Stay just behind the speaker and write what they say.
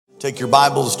Take your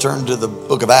Bibles, turn to the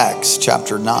book of Acts,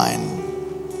 chapter 9.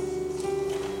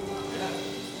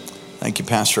 Thank you,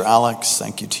 Pastor Alex.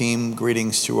 Thank you, team.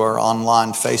 Greetings to our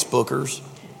online Facebookers.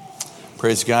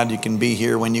 Praise God, you can be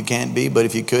here when you can't be, but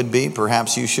if you could be,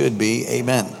 perhaps you should be.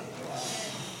 Amen.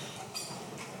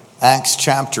 Acts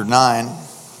chapter 9.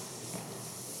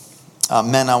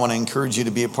 Men, I want to encourage you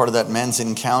to be a part of that men's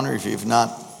encounter. If you've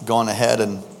not gone ahead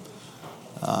and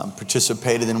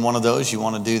participated in one of those, you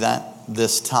want to do that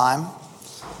this time.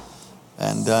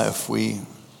 And if we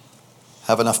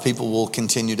have enough people, we'll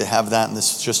continue to have that. And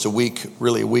this is just a week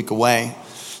away.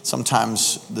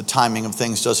 Sometimes the timing of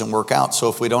things doesn't work out. So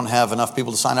if we don't have enough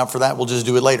people to sign up for that, we'll just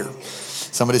do it later.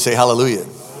 Somebody say hallelujah.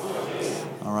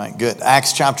 All right, good.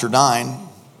 Acts chapter 9,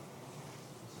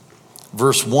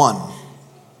 verse 1.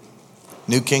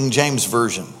 New King James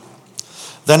Version.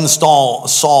 Then Saul,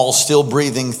 still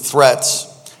breathing threats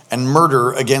and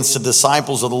murder against the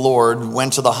disciples of the Lord,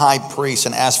 went to the high priest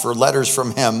and asked for letters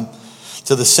from him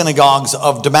to the synagogues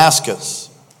of Damascus,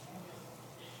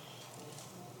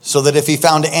 so that if he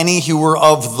found any who were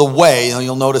of the way,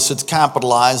 you'll notice it's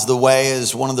capitalized, the way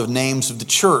is one of the names of the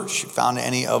church, found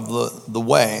any of the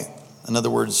way. In other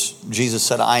words, Jesus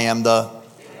said, I am the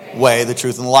way, the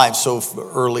truth, and the life. So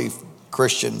early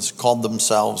Christians called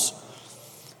themselves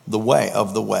the way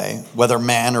of the way, whether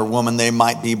man or woman they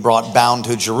might be brought bound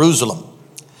to Jerusalem.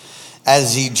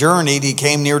 As he journeyed, he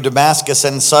came near Damascus,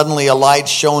 and suddenly a light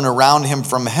shone around him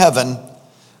from heaven.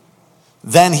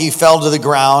 Then he fell to the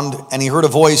ground, and he heard a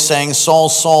voice saying, Saul,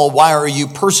 Saul, why are you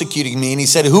persecuting me? And he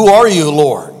said, who are you,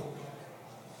 Lord?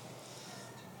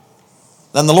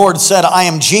 Then the Lord said, I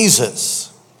am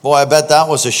Jesus. Boy, I bet that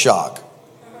was a shock.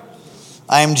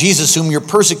 I am Jesus whom you're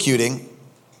persecuting.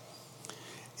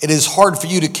 It is hard for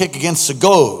you to kick against the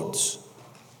goads.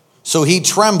 So he,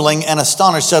 trembling and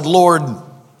astonished, said, Lord,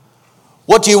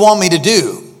 what do you want me to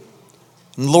do?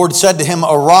 And the Lord said to him,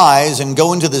 arise and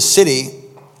go into the city,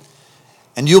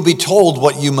 and you'll be told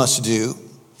what you must do.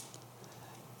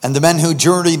 And the men who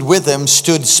journeyed with him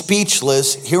stood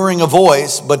speechless, hearing a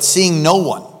voice, but seeing no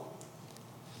one.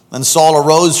 Then Saul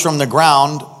arose from the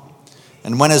ground,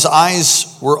 and when his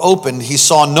eyes were opened, he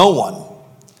saw no one.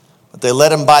 But they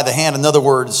led him by the hand. In other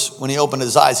words, when he opened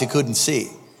his eyes, he couldn't see.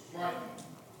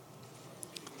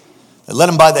 They led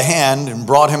him by the hand and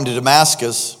brought him to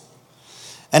Damascus.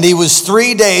 And he was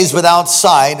 3 days without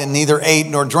sight, and neither ate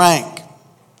nor drank.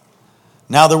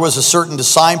 Now there was a certain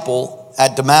disciple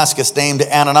at Damascus named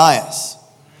Ananias.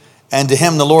 And to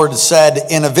him the Lord said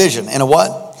in a vision. In a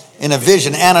what? In a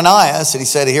vision. Ananias. And he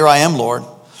said, here I am, Lord.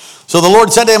 So the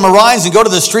Lord said to him, arise and go to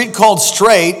the street called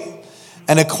Straight,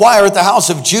 and inquire at the house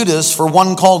of Judas for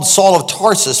one called Saul of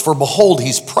Tarsus, for behold,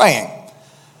 he's praying.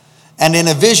 And in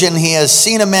a vision he has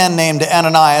seen a man named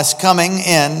Ananias coming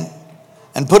in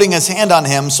and putting his hand on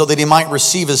him so that he might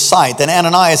receive his sight. Then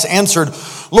Ananias answered,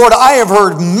 Lord, I have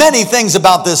heard many things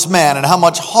about this man and how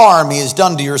much harm he has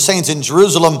done to your saints in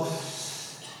Jerusalem.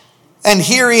 And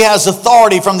here he has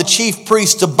authority from the chief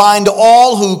priest to bind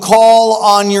all who call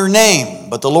on your name.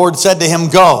 But the Lord said to him,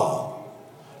 go.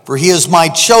 For he is my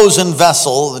chosen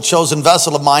vessel, the chosen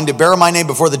vessel of mine, to bear my name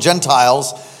before the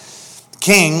Gentiles,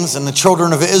 kings, and the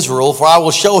children of Israel. For I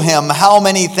will show him how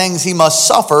many things he must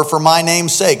suffer for my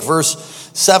name's sake. Verse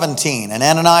 17. And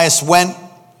Ananias went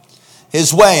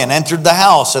his way and entered the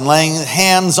house, and laying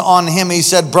hands on him, he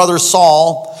said, Brother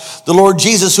Saul, the Lord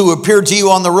Jesus, who appeared to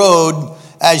you on the road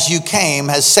as you came,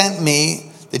 has sent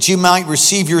me that you might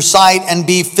receive your sight and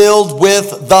be filled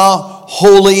with the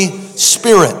Holy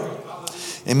Spirit.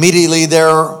 Immediately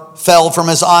there fell from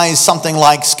his eyes something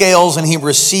like scales, and he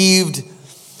received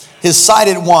his sight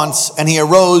at once, and he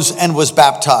arose and was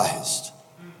baptized.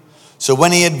 So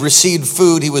when he had received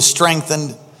food, he was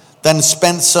strengthened, then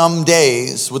spent some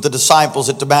days with the disciples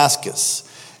at Damascus.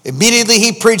 Immediately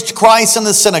he preached Christ in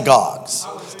the synagogues,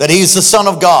 that he's the Son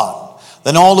of God.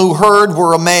 Then all who heard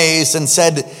were amazed and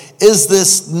said, is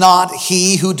this not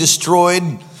he who destroyed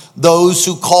those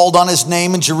who called on his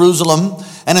name in Jerusalem,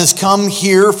 and has come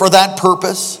here for that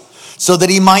purpose, so that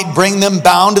he might bring them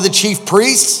bound to the chief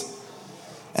priests?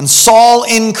 And Saul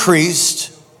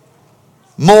increased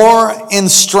more in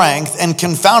strength and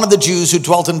confounded the Jews who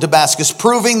dwelt in Damascus,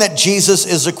 proving that Jesus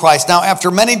is the Christ. Now after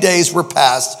many days were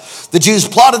passed, the Jews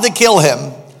plotted to kill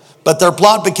him, but their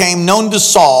plot became known to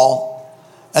Saul,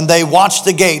 and they watched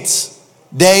the gates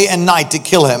day and night to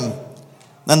kill him.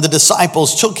 Then the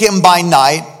disciples took him by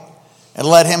night and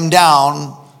let him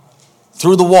down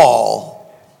through the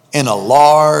wall in a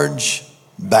large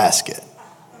basket.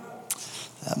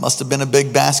 That must have been a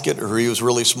big basket, or he was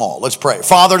really small. Let's pray.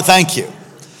 Father, thank you.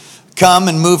 Come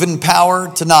and move in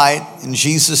power tonight in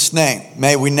Jesus' name.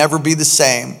 May we never be the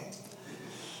same.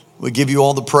 We give you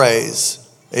all the praise.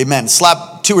 Amen.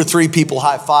 Slap 2 or 3 people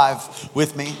high five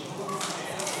with me.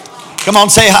 Come on,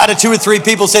 say hi to 2 or 3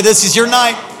 people. Say, this is your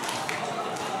night.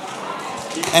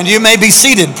 And you may be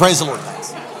seated. Praise the Lord.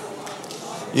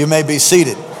 You may be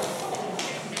seated.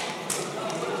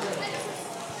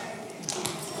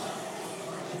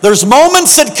 There's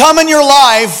moments that come in your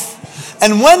life,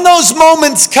 and when those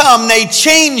moments come, they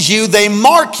change you, they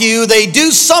mark you, they do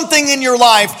something in your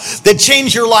life that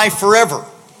change your life forever.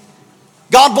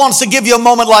 God wants to give you a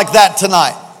moment like that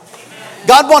tonight.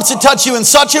 God wants to touch you in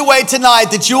such a way tonight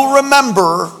that you'll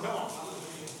remember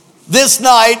this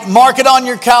night. Mark it on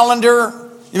your calendar.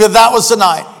 That was the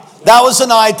night. That was the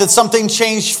night that something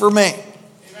changed for me.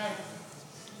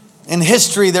 In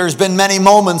history, there's been many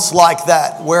moments like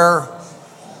that where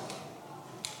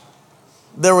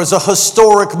there was a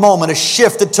historic moment, a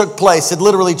shift that took place. It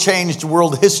literally changed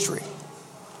world history.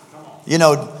 You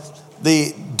know,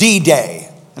 the D-Day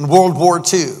in World War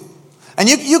II. And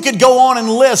you could go on and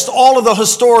list all of the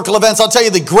historical events. I'll tell you,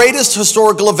 the greatest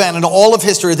historical event in all of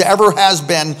history that ever has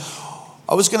been,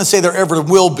 I was going to say there ever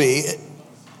will be,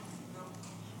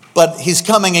 but he's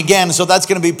coming again, so that's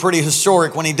going to be pretty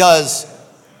historic when he does,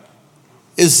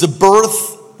 is the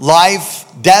birth, life,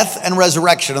 death, and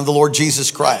resurrection of the Lord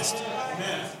Jesus Christ.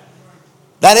 Amen.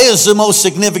 That is the most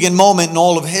significant moment in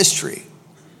all of history.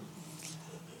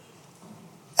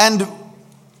 And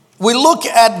we look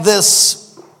at this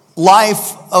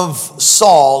life of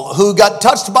Saul, who got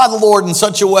touched by the Lord in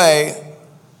such a way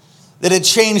that it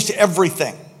changed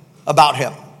everything about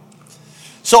him.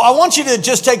 So I want you to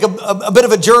just take a bit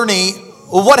of a journey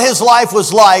of what his life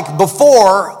was like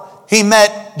before he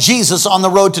met Jesus on the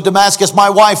road to Damascus. My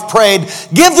wife prayed,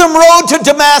 give them road to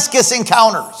Damascus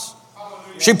encounters.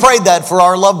 She prayed that for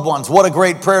our loved ones. What a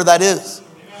great prayer that is.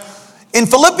 In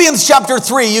Philippians chapter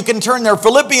 3, you can turn there,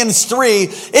 Philippians 3,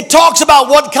 it talks about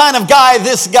what kind of guy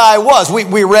this guy was.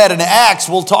 We read in Acts,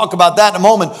 we'll talk about that in a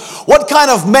moment, what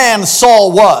kind of man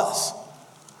Saul was.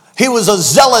 He was a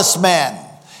zealous man.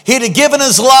 He had given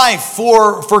his life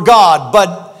for God,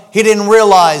 but he didn't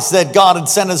realize that God had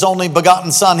sent his only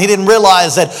begotten son. He didn't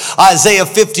realize that Isaiah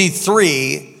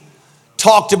 53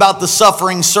 talked about the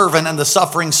suffering servant, and the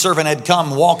suffering servant had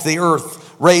come, walked the earth,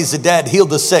 raised the dead, healed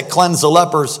the sick, cleansed the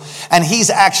lepers. And he's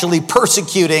actually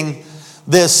persecuting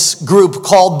this group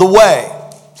called the Way.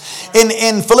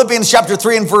 In Philippians chapter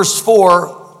 3 and verse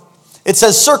 4, it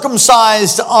says,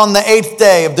 circumcised on the 8th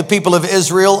day of the people of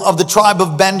Israel, of the tribe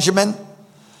of Benjamin,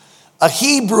 a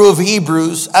Hebrew of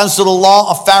Hebrews, as to the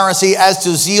law, a Pharisee, as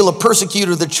to zeal, a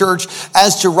persecutor of the church,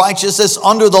 as to righteousness,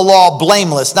 under the law,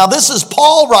 blameless. Now this is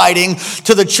Paul writing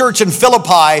to the church in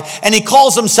Philippi, and he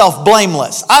calls himself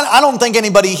blameless. I don't think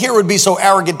anybody here would be so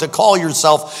arrogant to call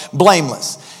yourself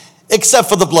blameless, except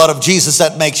for the blood of Jesus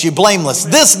that makes you blameless.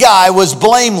 This guy was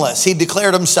blameless. He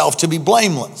declared himself to be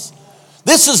blameless.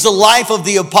 This is the life of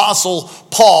the apostle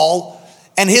Paul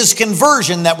and his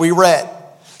conversion that we read.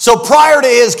 So prior to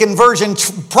his conversion,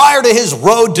 prior to his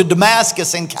road to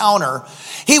Damascus encounter,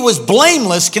 he was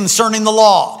blameless concerning the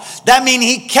law. That means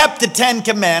he kept the 10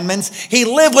 commandments. He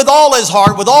lived with all his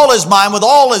heart, with all his mind, with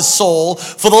all his soul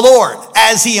for the Lord,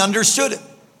 as he understood it,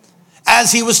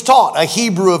 as he was taught. A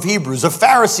Hebrew of Hebrews, a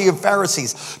Pharisee of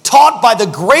Pharisees, taught by the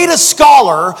greatest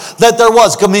scholar that there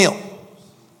was, Gamaliel.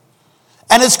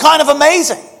 And it's kind of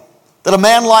amazing that a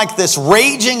man like this,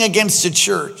 raging against the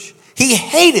church, he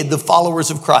hated the followers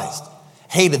of Christ,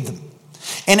 hated them.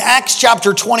 In Acts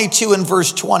chapter 22 and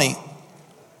verse 20, it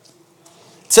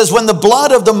says, when the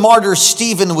blood of the martyr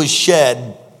Stephen was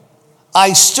shed,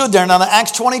 I stood there. Now,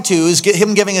 Acts 22 is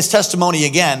him giving his testimony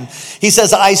again. He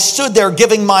says, I stood there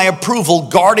giving my approval,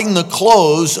 guarding the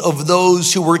clothes of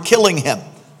those who were killing him.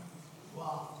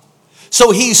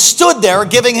 So he stood there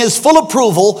giving his full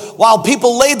approval while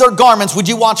people laid their garments. Would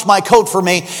you watch my coat for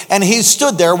me? And he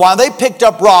stood there while they picked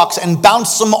up rocks and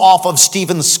bounced them off of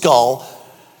Stephen's skull,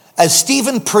 as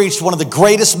Stephen preached one of the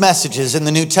greatest messages in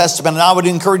the New Testament. And I would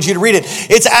encourage you to read it.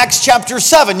 It's Acts chapter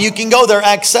 7. You can go there,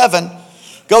 Acts 7.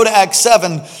 Go to Acts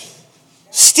 7.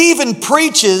 Stephen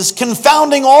preaches,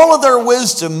 confounding all of their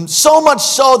wisdom, so much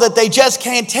so that they just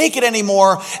can't take it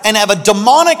anymore and have a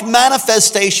demonic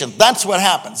manifestation. That's what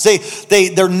happens.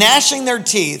 They're gnashing their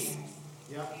teeth.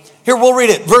 Here, we'll read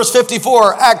it. Verse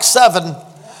 54, Acts 7.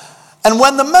 And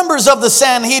when the members of the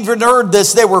Sanhedrin heard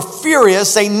this, they were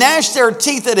furious. They gnashed their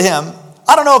teeth at him.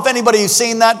 I don't know if anybody's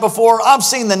seen that before. I've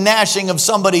seen the gnashing of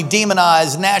somebody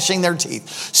demonized, gnashing their teeth.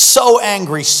 So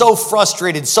angry, so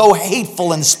frustrated, so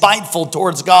hateful and spiteful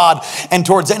towards God and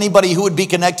towards anybody who would be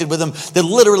connected with them, that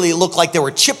literally looked like they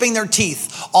were chipping their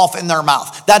teeth off in their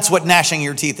mouth. That's what gnashing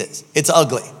your teeth is. It's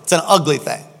ugly. It's an ugly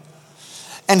thing.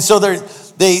 And so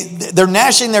they're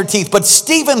gnashing their teeth. But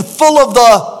Stephen, full of the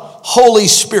Holy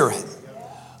Spirit,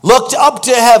 looked up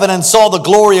to heaven and saw the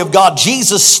glory of God,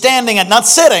 Jesus standing not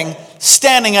sitting,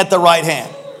 standing at the right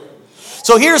hand.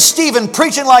 So here's Stephen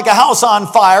preaching like a house on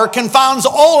fire, confounds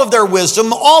all of their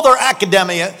wisdom, all their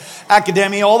academia,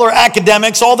 all their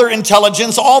academics, all their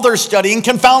intelligence, all their studying,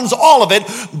 confounds all of it,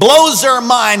 blows their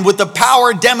mind with the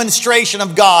power demonstration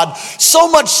of God, so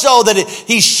much so that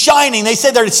he's shining. They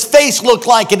say that his face looked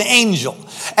like an angel.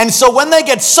 And so when they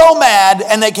get so mad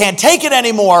and they can't take it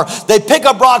anymore, they pick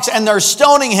up rocks and they're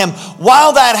stoning him.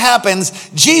 While that happens,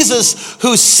 Jesus,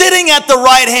 who's sitting at the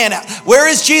right hand, where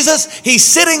is Jesus? He's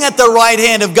sitting at the right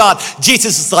hand of God.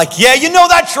 Jesus is like, yeah, you know,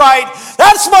 that's right.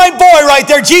 That's my boy right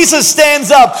there. Jesus stands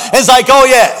up and is like, oh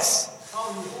yes.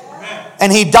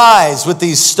 And he dies with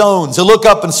these stones. They look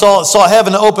up and saw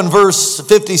heaven open, verse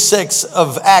 56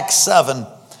 of Acts 7.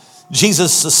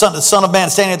 Jesus, the Son of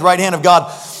Man, standing at the right hand of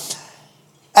God.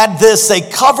 At this, they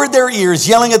covered their ears,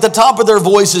 yelling at the top of their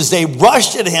voices. They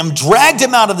rushed at him, dragged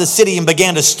him out of the city, and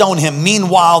began to stone him.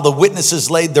 Meanwhile, the witnesses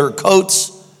laid their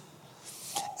coats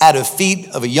at the feet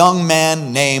of a young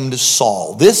man named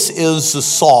Saul. This is the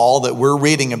Saul that we're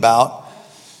reading about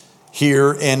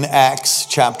here in Acts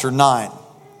chapter 9,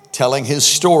 telling his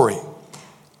story.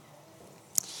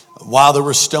 While they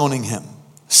were stoning him,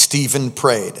 Stephen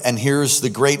prayed. And here's the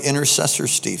great intercessor,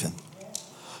 Stephen.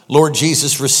 Lord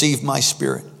Jesus, receive my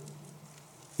spirit.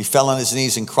 He fell on his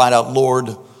knees and cried out,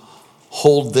 Lord,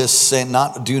 hold this sin,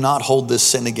 do not hold this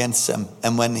sin against them.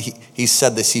 And when he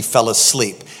said this, he fell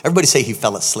asleep. Everybody say he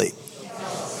fell asleep.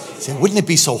 Say, wouldn't it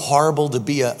be so horrible to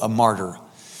be a martyr?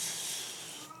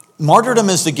 Martyrdom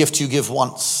is the gift you give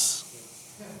once.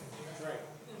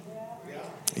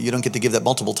 You don't get to give that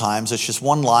multiple times. It's just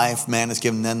one life man is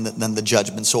given, then the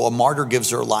judgment. So a martyr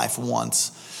gives her life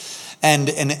once. And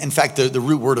in fact, the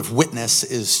root word of witness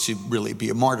is to really be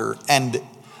a martyr. And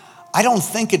I don't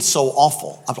think it's so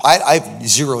awful. I have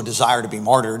zero desire to be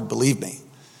martyred, believe me.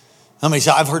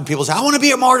 I've heard people say, I want to be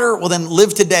a martyr. Well, then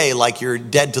live today like you're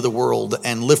dead to the world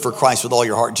and live for Christ with all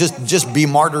your heart. Just be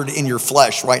martyred in your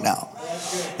flesh right now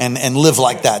and live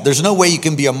like that. There's no way you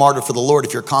can be a martyr for the Lord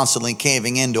if you're constantly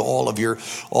caving into all of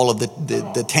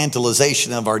the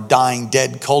tantalization of our dying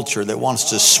dead culture that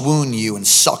wants to swoon you and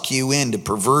suck you into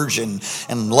perversion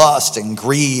and lust and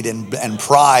greed and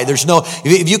pride.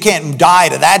 If you can't die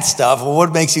to that stuff, well,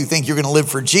 what makes you think you're going to live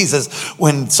for Jesus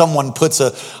when someone puts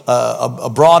a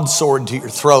broadsword to your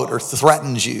throat or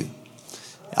threatens you?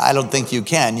 I don't think you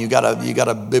can. You gotta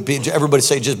everybody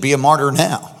say, just be a martyr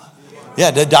now. Yeah,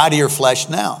 to die to your flesh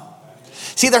now.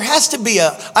 See, there has to be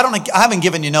I haven't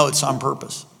given you notes on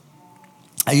purpose.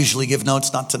 I usually give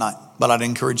notes, not tonight, but I'd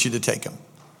encourage you to take them.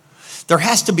 There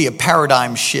has to be a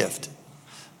paradigm shift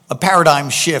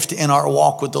in our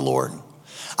walk with the Lord.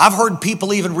 I've heard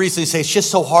people even recently say, it's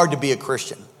just so hard to be a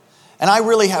Christian. And I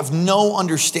really have no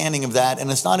understanding of that,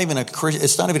 and it's not even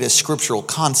a scriptural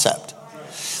concept.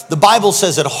 The Bible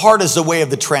says that hard is the way of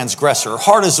the transgressor,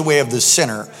 hard is the way of the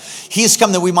sinner. He's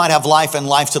come that we might have life and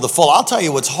life to the full. I'll tell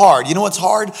you what's hard. You know what's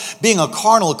hard? Being a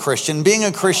carnal Christian, being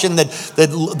a Christian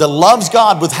that loves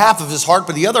God with half of his heart,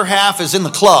 but the other half is in the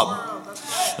club.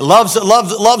 Loves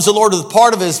the Lord with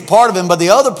part of him, but the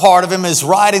other part of him is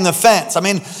riding the fence. I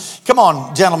mean, come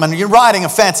on, gentlemen, you're riding a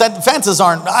fence. That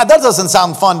doesn't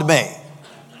sound fun to me.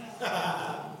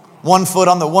 One foot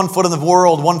in the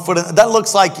world, that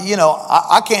looks like,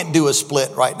 I can't do a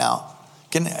split right now.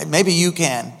 Maybe you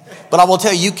can, but I will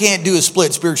tell you can't do a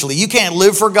split spiritually. You can't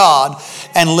live for God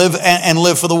and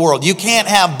live for the world. You can't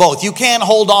have both. You can't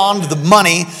hold on to the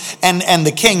money and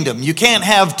the kingdom. You can't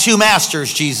have two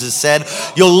masters, Jesus said.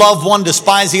 You'll love one,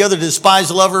 despise the other, despise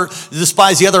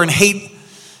the other, and hate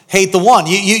the one.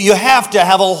 You have to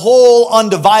have a whole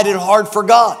undivided heart for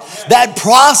God. That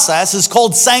process is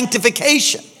called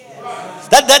sanctification.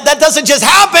 That doesn't just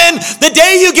happen the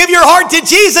day you give your heart to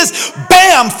Jesus.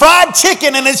 Bam, fried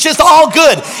chicken, and it's just all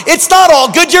good. It's not all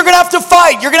good. You're going to have to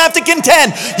fight. You're going to have to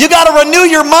contend. You got to renew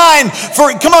your mind.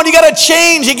 You got to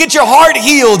change and get your heart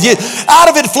healed.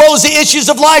 Out of it flows the issues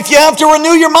of life. You have to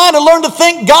renew your mind and learn to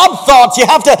think God thoughts. You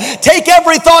have to take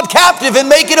every thought captive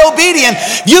and make it obedient.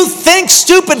 You think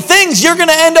stupid things, you're going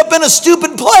to end up in a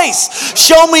stupid place.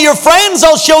 Show me your friends,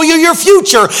 I'll show you your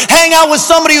future. Hang out with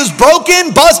somebody who's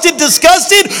broken, busted, disgusted,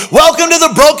 disgusted? Welcome to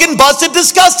the broken, busted,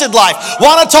 disgusted life.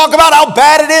 Want to talk about how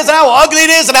bad it is and how ugly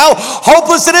it is and how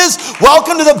hopeless it is?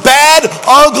 Welcome to the bad,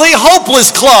 ugly,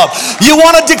 hopeless club. You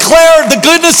want to declare the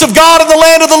goodness of God in the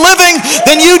land of the living?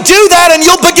 Then you do that and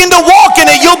you'll begin to walk in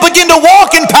it. You'll begin to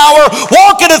walk in power,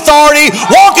 walk in authority,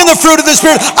 walk in the fruit of the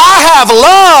Spirit. I have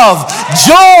love,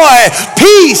 joy,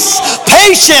 peace,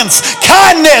 patience,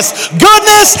 kindness,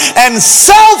 goodness, and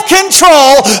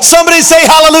self-control. Somebody say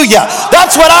hallelujah.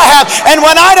 That's what I have. And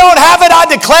when I don't have it, I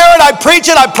declare it, I preach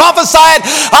it, I prophesy it.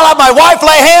 I'll have my wife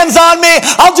lay hands on me.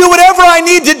 I'll do whatever I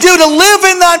need to do to live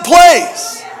in that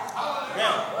place.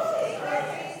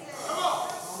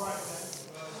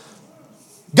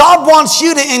 God wants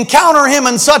you to encounter him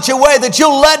in such a way that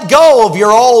you'll let go of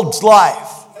your old life.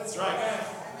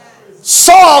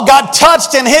 Saul got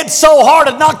touched and hit so hard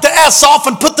it knocked the S off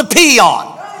and put the P on.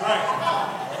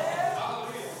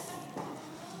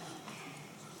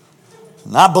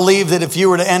 And I believe that if you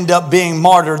were to end up being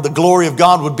martyred, the glory of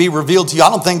God would be revealed to you. I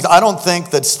don't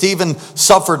think that Stephen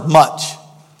suffered much.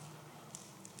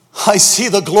 I see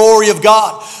the glory of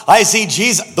God. I see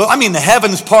Jesus. I mean, the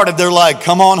heavens parted. They're like,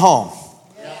 come on home.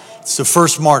 It's the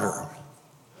first martyr.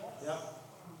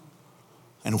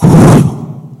 And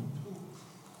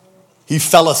he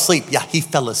fell asleep. Yeah, he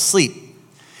fell asleep.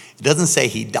 It doesn't say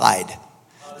he died.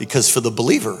 Because for the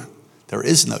believer, there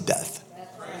is no death.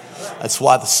 That's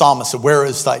why the psalmist said, where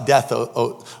is thy death,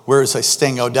 where is thy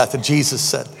sting, O death? And Jesus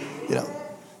said,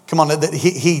 come on,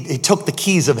 he took the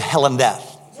keys of hell and death.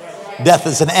 Death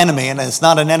is an enemy, and it's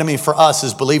not an enemy for us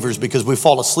as believers because we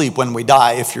fall asleep when we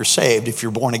die if you're saved, if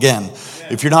you're born again.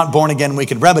 If you're not born again, we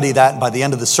can remedy that by the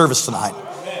end of the service tonight.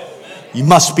 You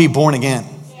must be born again.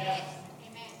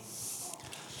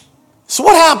 So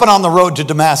what happened on the road to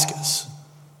Damascus?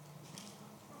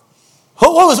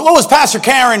 What was Pastor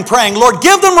Karen praying? Lord,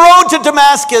 give them road to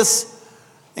Damascus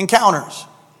encounters.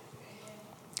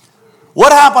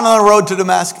 What happened on the road to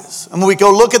Damascus? And when we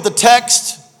go look at the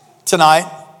text tonight,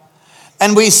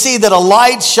 and we see that a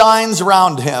light shines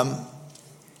around him,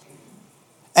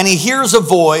 and he hears a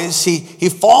voice, he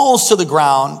falls to the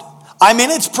ground. I mean,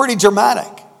 it's pretty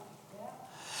dramatic.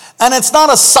 And it's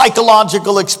not a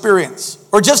psychological experience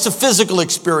or just a physical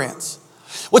experience.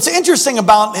 What's interesting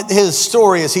about his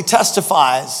story as he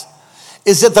testifies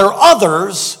is that there are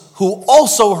others who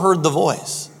also heard the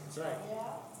voice.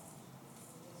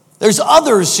 There's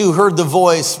others who heard the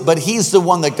voice, but he's the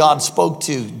one that God spoke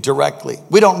to directly.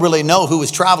 We don't really know who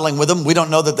was traveling with him. We don't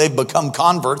know that they've become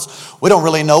converts. We don't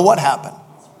really know what happened.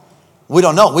 We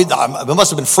don't know. It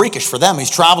must have been freakish for them. He's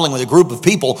traveling with a group of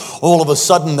people. All of a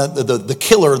sudden, the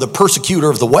killer, the persecutor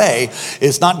of the way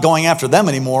is not going after them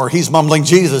anymore. He's mumbling,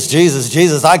 Jesus, Jesus,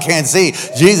 Jesus, I can't see.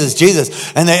 Jesus,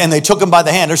 Jesus. And they took him by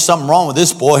the hand. There's something wrong with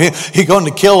this boy. He's going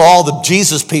to kill all the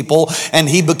Jesus people, and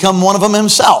he become one of them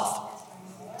himself.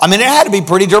 I mean, it had to be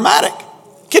pretty dramatic.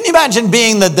 Can you imagine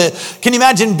being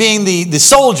the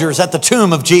soldiers at the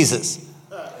tomb of Jesus?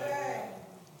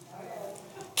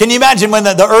 Can you imagine when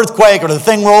the earthquake or the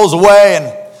thing rolls away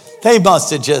and they must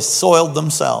have just soiled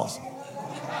themselves?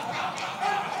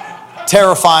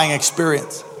 Terrifying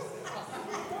experience.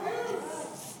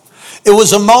 It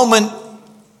was a moment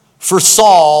for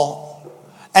Saul,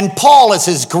 and Paul is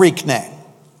his Greek name.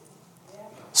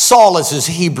 Saul is his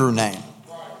Hebrew name.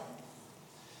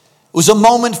 It was a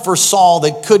moment for Saul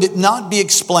that could not be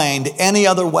explained any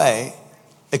other way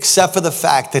except for the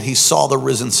fact that he saw the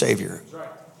risen Savior.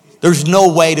 There's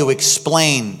no way to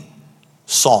explain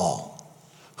Saul,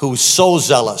 who was so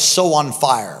zealous, so on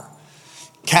fire,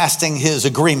 casting his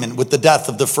agreement with the death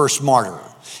of the first martyr.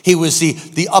 He was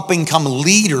the up-and-come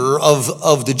leader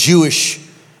of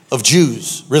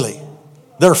Jews, really.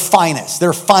 Their finest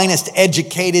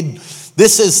educated.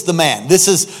 This is the man.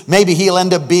 Maybe he'll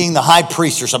end up being the high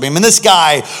priest or something. I mean, this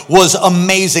guy was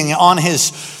amazing on his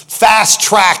fast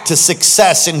track to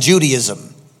success in Judaism.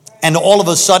 And all of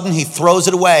a sudden, he throws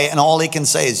it away, and all he can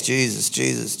say is, Jesus,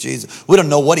 Jesus, Jesus. We don't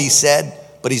know what he said,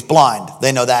 but he's blind.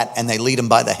 They know that, and they lead him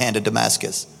by the hand to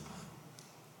Damascus.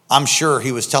 I'm sure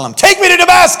he was telling him, take me to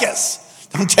Damascus.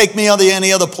 Don't take me to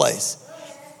any other place.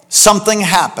 Something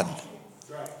happened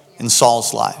in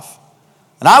Saul's life.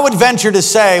 And I would venture to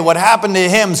say what happened to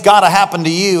him's got to happen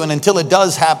to you, and until it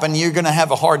does happen, you're going to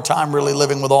have a hard time really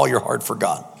living with all your heart for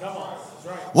God.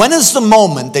 When is the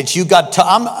moment that you got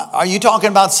are you talking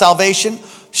about salvation?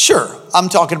 Sure, I'm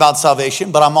talking about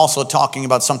salvation, but I'm also talking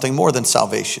about something more than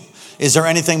salvation. Is there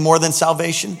anything more than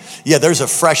salvation? Yeah, there's a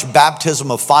fresh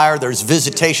baptism of fire. There's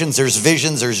visitations, there's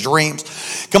visions, there's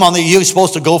dreams. Come on, you're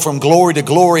supposed to go from glory to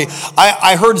glory.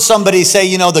 I heard somebody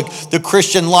say, the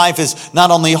Christian life is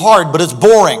not only hard, but it's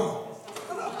boring.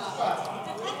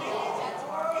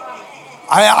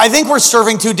 I think we're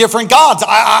serving two different gods.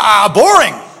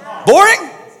 Boring. Boring?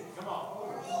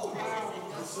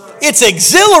 It's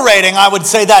exhilarating, I would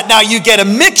say that. Now, you get a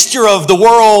mixture of the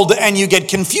world and you get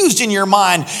confused in your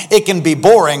mind. It can be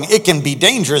boring. It can be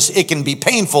dangerous. It can be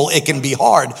painful. It can be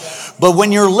hard. But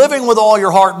when you're living with all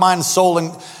your heart, mind, soul,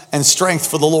 and strength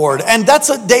for the Lord, and that's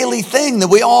a daily thing that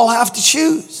we all have to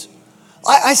choose.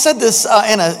 I said this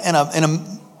in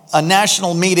a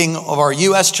national meeting of our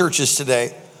U.S. churches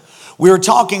today. We were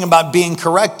talking about being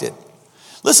corrected.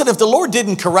 Listen, if the Lord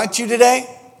didn't correct you today,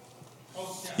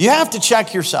 you have to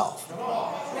check yourself.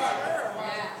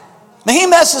 Now, he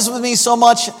messes with me so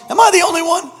much. Am I the only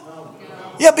one?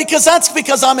 Yeah, because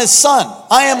I'm his son.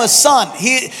 I am a son.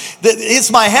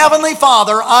 It's my heavenly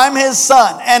father. I'm his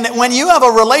son. And when you have a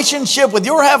relationship with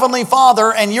your heavenly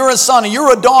father and you're a son and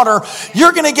you're a daughter,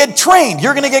 you're going to get trained.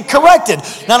 You're going to get corrected.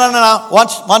 No.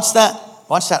 Watch that.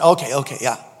 Watch that. Okay.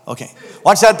 Yeah. Okay.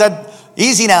 Watch that.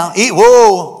 Easy now.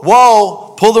 Whoa.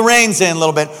 Pull the reins in a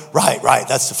little bit. Right.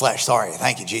 That's the flesh. Sorry.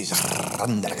 Thank you, Jesus. Thank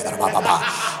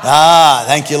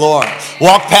you, Lord.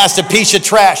 Walk past a piece of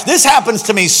trash. This happens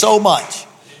to me so much.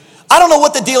 I don't know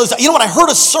what the deal is. You know what? I heard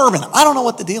a sermon. I don't know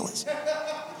what the deal is.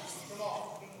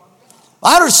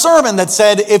 I heard a sermon that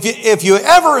said, if you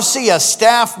ever see a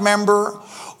staff member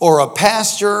or a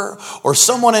pastor or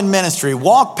someone in ministry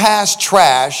walk past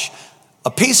trash, a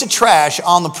piece of trash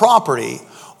on the property,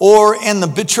 or in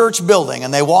the church building,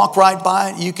 and they walk right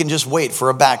by it, you can just wait for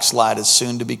a backslide is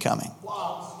soon to be coming.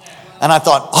 And I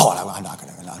thought, I'm not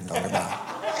going to.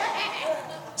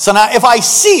 So now if I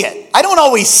see it, I don't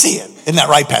always see it. Isn't that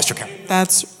right, Pastor Karen?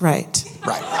 That's right.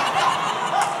 Right.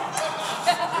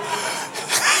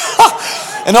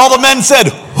 And all the men said,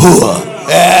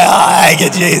 yeah, thank you,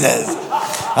 Jesus.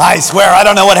 I swear, I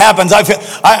don't know what happens. I've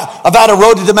had a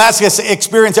road to Damascus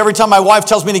experience every time my wife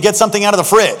tells me to get something out of the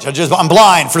fridge. I'm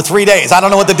blind for 3 days. I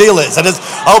don't know what the deal is. I just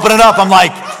open it up. I'm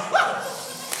like,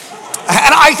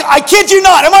 and I kid you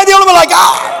not. Am I the only one like,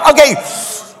 okay.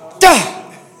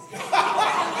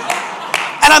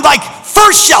 And I'm like,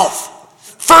 first shelf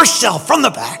from the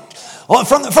back. Well,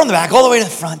 from the back all the way to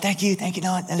the front. Thank you.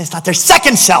 No, and it's not there.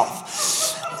 Second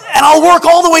shelf. And I'll work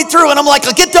all the way through, and I'm like,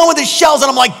 I'll get done with the shelves, and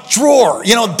I'm like, drawer,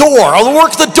 door. I'll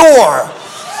work the door.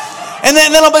 And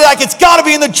then I'll be like, it's got to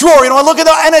be in the drawer. I look at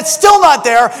that, and it's still not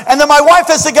there. And then my wife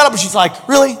has to get up, and she's like,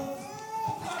 really?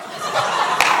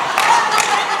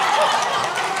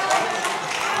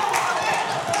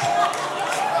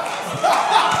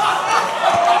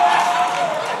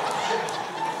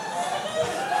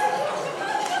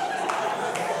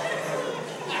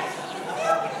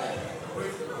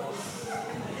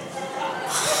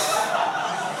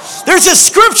 There's a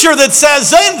scripture that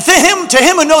says, to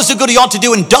him who knows the good he ought to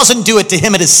do and doesn't do it, to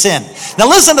him it is sin. Now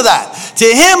listen to that. To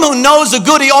him who knows the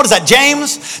good he ought, is that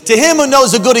James? To him who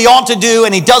knows the good he ought to do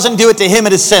and he doesn't do it, to him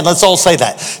it is sin. Let's all say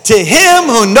that. To him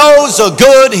who knows the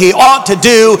good he ought to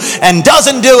do and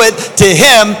doesn't do it, to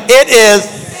him it is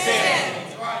sin.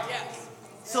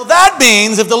 So that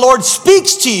means if the Lord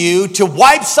speaks to you to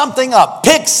wipe something up,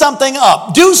 pick something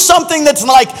up, do something that's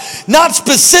like not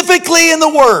specifically in the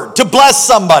word, to bless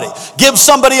somebody, give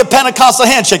somebody a Pentecostal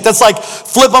handshake. That's like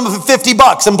flip them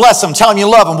 $50 and bless them, tell them you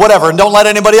love them, whatever, and don't let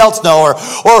anybody else know, or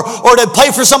to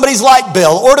pay for somebody's light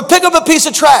bill, or to pick up a piece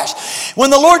of trash.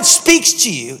 When the Lord speaks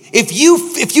to you, if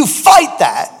you fight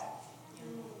that,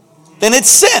 then it's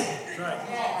sin.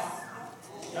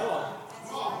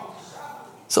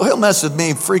 So he'll mess with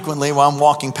me frequently while I'm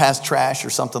walking past trash or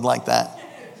something like that.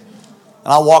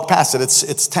 And I'll walk past it.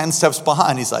 It's 10 steps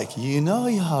behind. He's like, you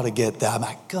ought to get that. I'm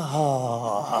like,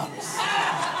 God.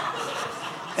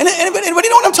 Anybody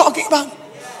know what I'm talking about?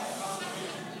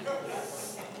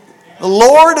 The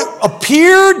Lord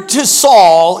appeared to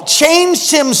Saul,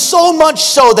 changed him so much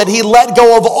so that he let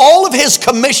go of all of his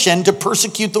commission to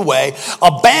persecute the way,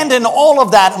 abandoned all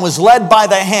of that, and was led by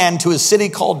the hand to a city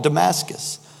called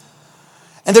Damascus.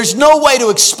 And there's no way to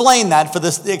explain that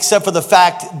except for the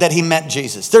fact that he met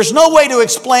Jesus. There's no way to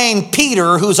explain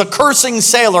Peter, who's a cursing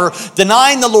sailor,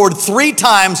 denying the Lord 3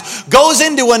 times, goes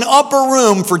into an upper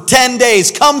room for 10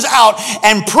 days, comes out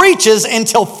and preaches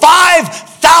until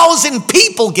 5,000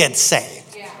 people get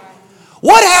saved. Yeah.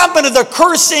 What happened to the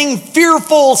cursing,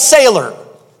 fearful sailor,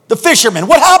 the fisherman?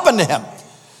 What happened to him?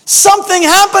 Something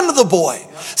happened to the boy.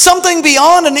 Something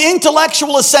beyond an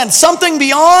intellectual assent. Something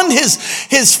beyond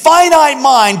his finite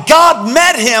mind. God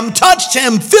met him, touched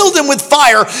him, filled him with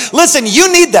fire. Listen,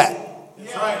 you need that.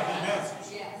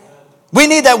 We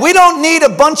need that. We don't need a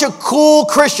bunch of cool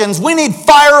Christians. We need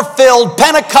fire-filled,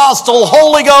 Pentecostal,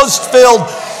 Holy Ghost-filled,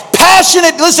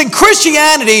 passionate. Listen,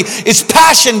 Christianity is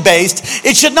passion-based.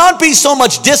 It should not be so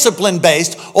much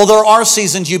discipline-based, although there are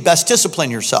seasons you best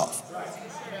discipline yourself.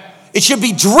 It should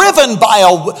be driven by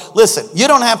listen, you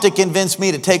don't have to convince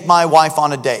me to take my wife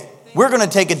on a date. We're going to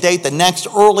take a date the next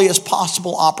earliest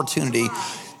possible opportunity.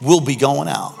 We'll be going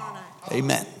out.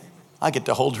 Amen. I get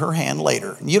to hold her hand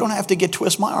later. You don't have to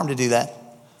twist my arm to do that.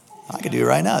 I could do it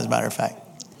right now, as a matter of fact.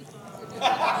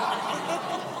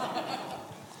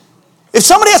 If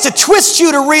somebody has to twist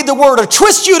you to read the word or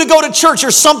twist you to go to church,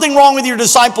 there's something wrong with your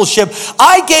discipleship.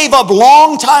 I gave up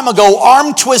long time ago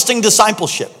arm twisting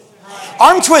discipleship.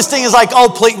 Arm twisting is like,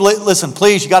 oh, please, listen,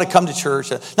 please, you got to come to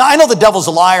church. Now, I know the devil's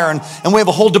a liar, and we have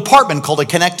a whole department called a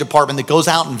Connect department that goes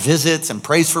out and visits and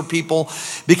prays for people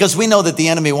because we know that the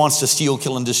enemy wants to steal,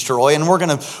 kill, and destroy, and we're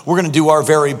gonna do our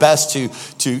very best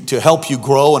to help you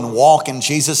grow and walk in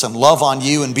Jesus and love on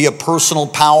you and be a personal,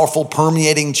 powerful,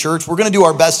 permeating church. We're going to do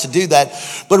our best to do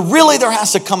that, but really there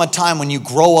has to come a time when you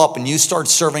grow up and you start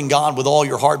serving God with all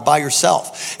your heart by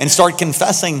yourself and start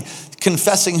confessing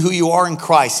who you are in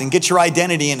Christ and get your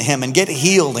identity in him and get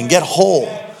healed and get whole.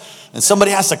 And somebody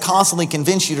has to constantly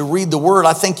convince you to read the word.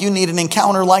 I think you need an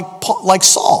encounter like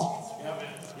Saul.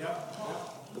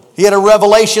 He had a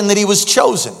revelation that he was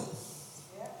chosen.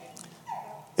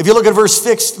 If you look at verse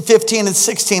 15 and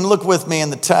 16, look with me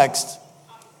in the text.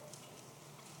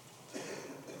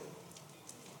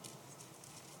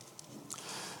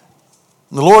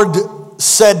 The Lord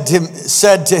said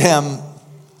to him,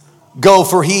 go,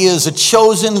 for he is a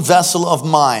chosen vessel of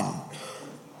mine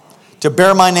to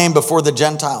bear my name before the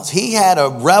Gentiles. He had a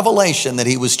revelation that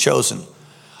he was chosen.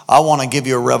 I want to give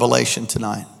you a revelation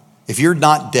tonight. If you're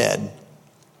not dead,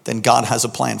 then God has a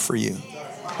plan for you.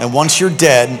 And once you're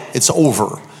dead, it's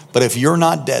over. But if you're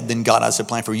not dead, then God has a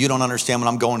plan for you. You don't understand what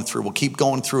I'm going through. Well, keep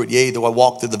going through it. Yea, though I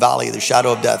walk through the valley of the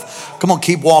shadow of death. Come on,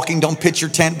 keep walking. Don't pitch your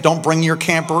tent. Don't bring your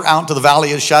camper out to the valley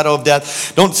of the shadow of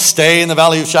death. Don't stay in the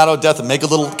valley of the shadow of death and make a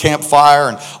little campfire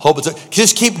and hope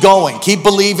just keep going. Keep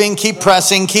believing. Keep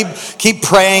pressing. Keep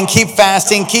praying. Keep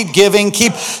fasting. Keep giving.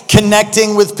 Keep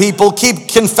connecting with people. Keep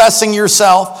confessing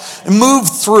yourself. And move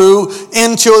through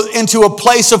into a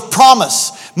place of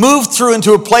promise. Move through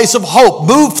into a place of hope.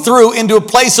 Move through into a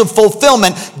place of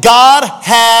fulfillment. God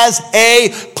has a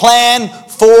plan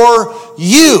for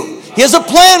you. He has a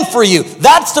plan for you.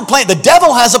 That's the plan. The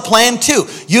devil has a plan too.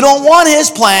 You don't want his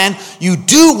plan. You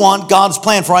do want God's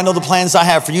plan. For I know the plans I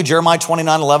have for you. Jeremiah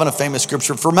 29:11, a famous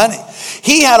scripture for many.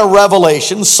 He had a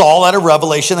revelation. Saul had a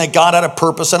revelation that God had a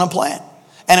purpose and a plan.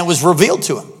 And it was revealed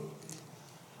to him.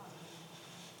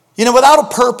 You know, without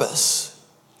a purpose,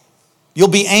 you'll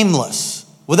be aimless.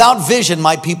 Without vision,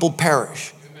 my people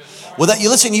perish.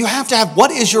 Listen, you have to have,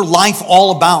 what is your life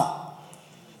all about?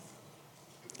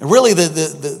 And really,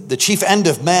 the chief end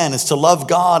of man is to love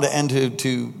God and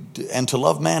to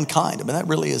love mankind. I mean, that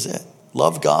really is it.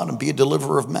 Love God and be a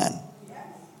deliverer of men.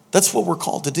 That's what we're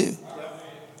called to do.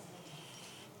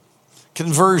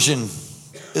 Conversion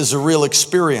is a real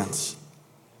experience.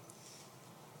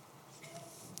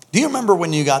 Do you remember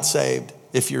when you got saved,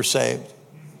 if you're saved?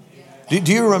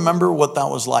 Do you remember what that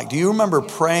was like? Do you remember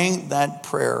praying that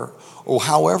prayer or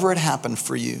however it happened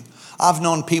for you? I've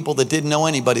known people that didn't know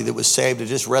anybody that was saved, that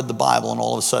just read the Bible, and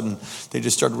all of a sudden they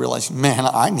just started realizing, man,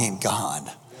 I need God.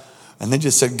 And they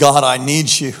just said, God, I need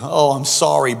you. Oh, I'm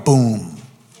sorry. Boom.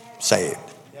 Saved.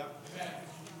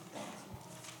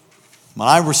 When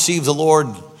I received the Lord,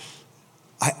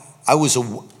 I was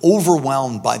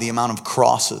overwhelmed by the amount of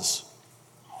crosses.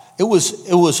 It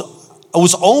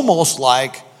was almost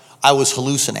like I was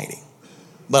hallucinating,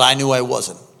 but I knew I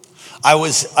wasn't.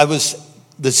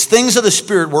 The things of the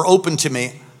Spirit were open to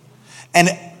me, and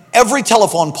every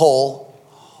telephone pole,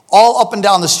 all up and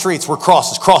down the streets were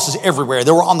crosses everywhere.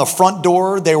 They were on the front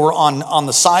door. They were on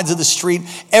the sides of the street.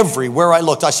 Everywhere I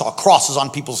looked, I saw crosses on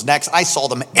people's necks. I saw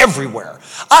them everywhere.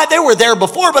 They were there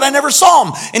before, but I never saw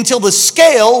them until the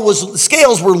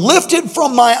scales were lifted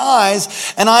from my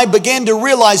eyes, and I began to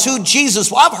realize who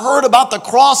Jesus was. I've heard about the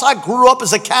cross. I grew up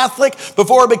as a Catholic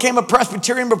before I became a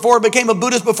Presbyterian, before I became a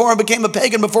Buddhist, before I became a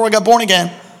pagan, before I got born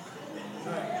again.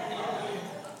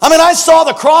 I mean, I saw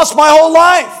the cross my whole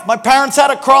life. My parents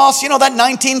had a cross, you know, that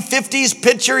 1950s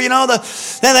picture, you know, then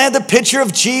they had the picture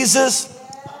of Jesus.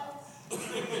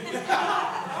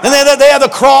 And they had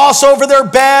the cross over their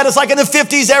bed. It's like in the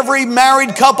 50s, every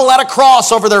married couple had a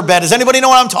cross over their bed. Does anybody know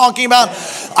what I'm talking about?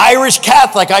 Irish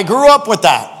Catholic. I grew up with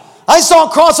that. I saw a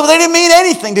cross, but they didn't mean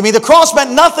anything to me. The cross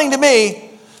meant nothing to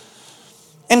me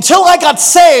until I got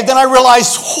saved and I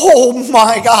realized, oh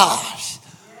my gosh.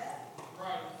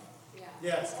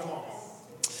 Yes, come on.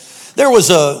 There was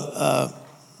a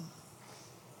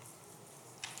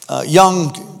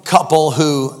young couple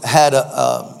who had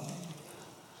a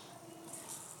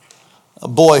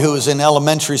boy who was in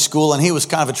elementary school, and he was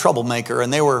kind of a troublemaker,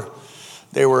 and they were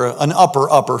an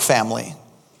upper family.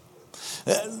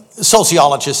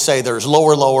 Sociologists say there's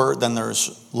lower, then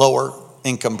there's lower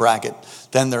income bracket,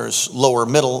 then there's lower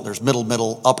middle, there's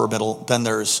middle, upper middle, then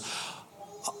there's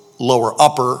lower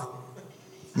upper,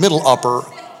 middle upper,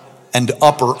 and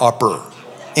upper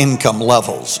income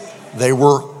levels. They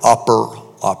were upper.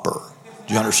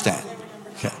 Do you understand?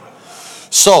 Okay.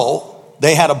 So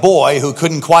they had a boy who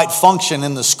couldn't quite function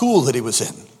in the school that he was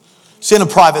in. He's in a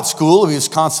private school. He was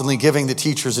constantly giving the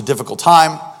teachers a difficult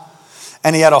time.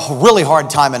 And he had a really hard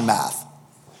time in math.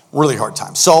 Really hard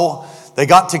time. So they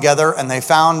got together and they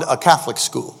found a Catholic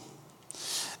school.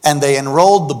 And they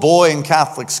enrolled the boy in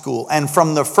Catholic school. And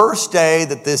from the first day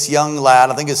that this young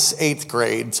lad, I think it's 8th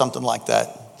grade, something like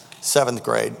that, 7th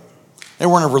grade. They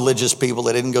weren't a religious people.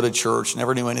 They didn't go to church,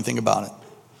 never knew anything about it.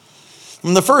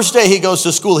 From the first day he goes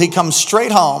to school, he comes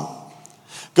straight home,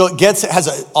 has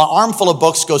an armful of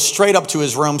books, goes straight up to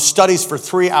his room, studies for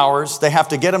 3 hours. They have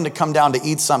to get him to come down to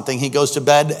eat something. He goes to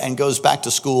bed and goes back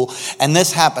to school. And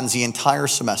this happens the entire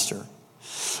semester.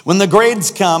 When the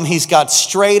grades come, he's got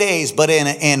straight A's, but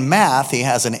in math, he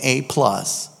has an A+.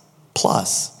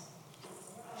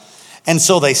 And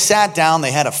so they sat down,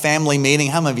 they had a family meeting.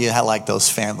 How many of you had like those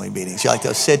family meetings? You like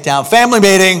those sit down, family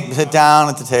meeting, sit down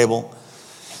at the table.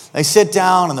 They sit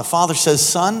down and the father says,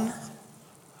 son,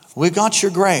 we got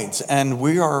your grades and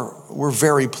we're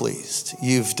very pleased.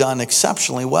 You've done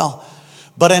exceptionally well.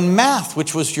 But in math,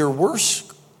 which was your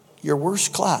worst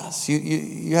class,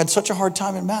 you had such a hard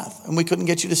time in math and we couldn't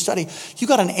get you to study. You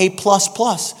got an A++.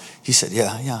 He said,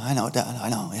 yeah, I know, Dad, I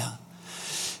know, yeah.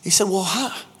 He said, well,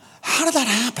 how did that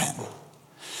happen?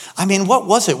 I mean, what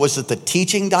was it? Was it the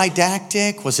teaching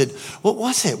didactic? What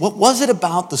was it? What was it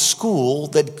about the school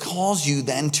that caused you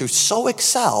then to so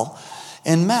excel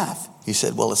in math? He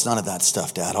said, well, it's none of that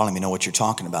stuff, Dad. I don't even know what you're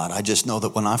talking about. I just know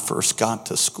that when I first got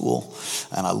to school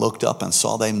and I looked up and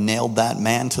saw they nailed that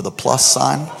man to the plus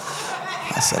sign,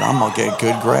 I said, I'm going to get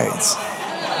good grades.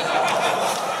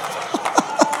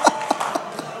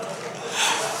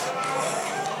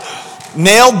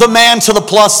 Nailed the man to the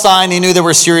plus sign. He knew they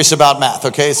were serious about math.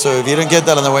 Okay, so if you didn't get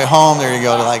that on the way home, there you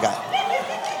go to that guy.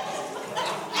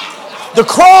 The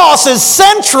cross is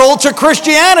central to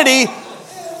Christianity.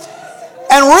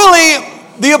 And really,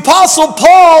 the Apostle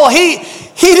Paul, he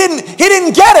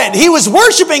didn't get it. He was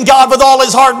worshiping God with all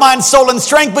his heart, mind, soul, and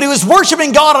strength, but he was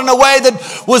worshiping God in a way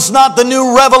that was not the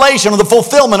new revelation or the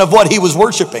fulfillment of what he was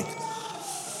worshiping.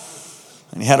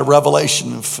 And he had a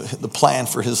revelation of the plan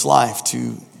for his life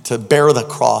to bear the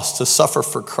cross, to suffer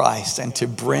for Christ, and to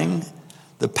bring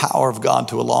the power of God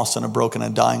to a lost and a broken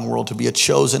and dying world, to be a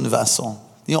chosen vessel.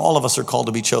 You know, all of us are called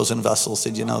to be chosen vessels.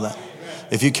 Did you know that?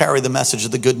 If you carry the message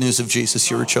of the good news of Jesus,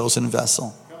 you're a chosen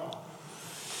vessel.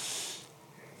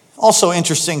 Also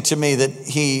interesting to me that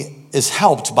he is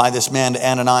helped by this man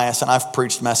Ananias, and I've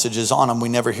preached messages on him. We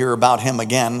never hear about him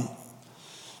again.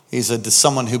 He's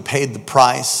someone who paid the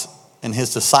price in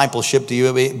his discipleship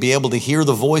to be able to hear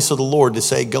the voice of the Lord to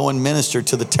say, go and minister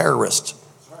to the terrorist.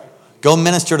 Go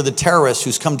minister to the terrorist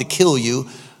who's come to kill you.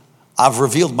 I've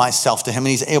revealed myself to him, and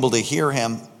he's able to hear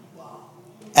him.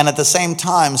 And at the same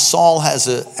time, Saul has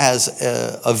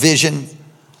a vision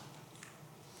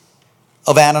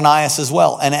of Ananias as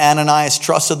well. And Ananias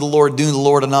trusted the Lord, knew the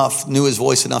Lord enough, knew his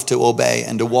voice enough to obey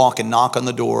and to walk and knock on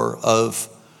the door of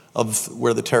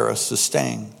where the terrorist is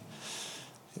staying.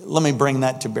 Let me bring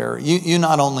that to bear. You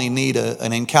not only need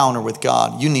an encounter with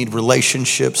God, you need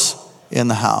relationships in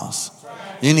the house.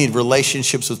 You need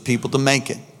relationships with people to make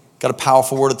it. Got a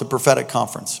powerful word at the prophetic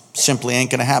conference. Simply ain't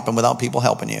going to happen without people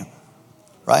helping you.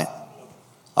 Right?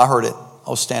 I heard it. I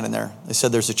was standing there. They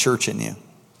said there's a church in you.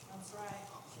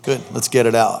 Good. Let's get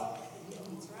it out.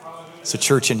 It's a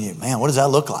church in you. Man, what does that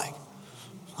look like?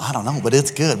 I don't know, but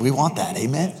it's good. We want that.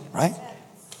 Amen? Right?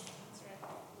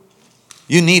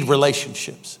 You need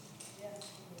relationships.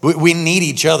 We need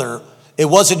each other. It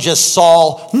wasn't just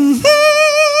Saul. You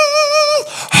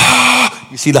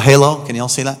see the halo? Can you all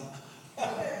see that?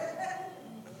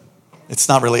 It's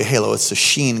not really a halo. It's a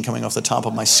sheen coming off the top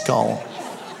of my skull,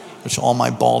 which all my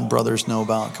bald brothers know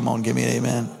about. Come on, give me an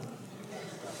amen.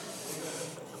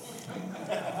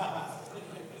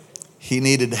 He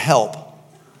needed help.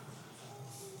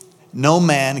 No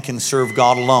man can serve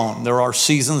God alone. There are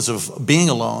seasons of being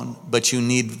alone, but you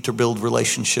need to build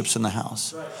relationships in the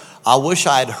house. I wish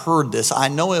I had heard this. I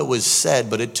know it was said,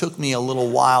 but it took me a little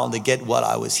while to get what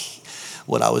I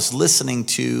was listening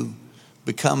to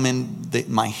become in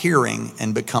my hearing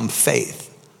and become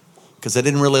faith, because I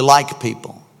didn't really like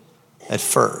people. at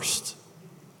first.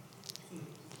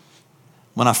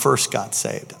 When I first got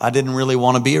saved, I didn't really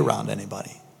want to be around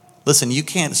anybody. Listen, you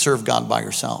can't serve God by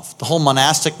yourself. The whole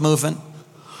monastic movement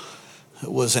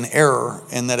was an error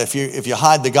in that if you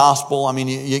hide the gospel, I mean,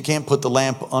 you can't put the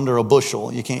lamp under a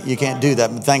bushel. You can't do that.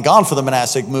 And thank God for the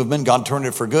monastic movement. God turned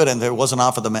it for good. And if it wasn't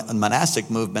off of the monastic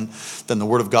movement, then the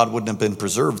word of God wouldn't have been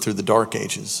preserved through the dark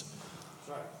ages.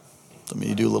 I mean,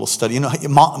 you do a little study. You know,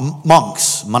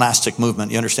 monks, monastic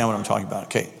movement. You understand what I'm talking about?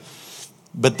 Okay.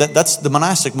 But that's the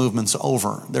monastic movement's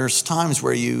over. There's times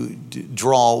where you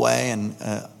draw away and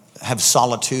have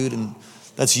solitude, and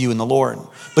that's you and the Lord.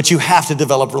 But you have to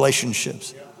develop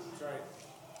relationships.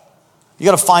 You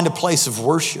got to find a place of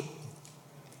worship.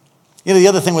 You know, the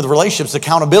other thing with relationships,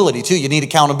 accountability too. You need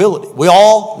accountability. We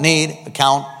all need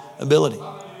accountability. You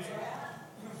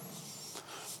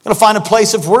got to find a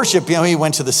place of worship. You know, he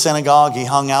went to the synagogue, he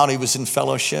hung out, he was in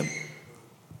fellowship.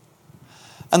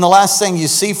 And the last thing you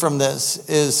see from this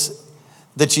is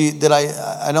that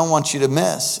I don't want you to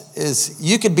miss is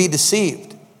you could be deceived.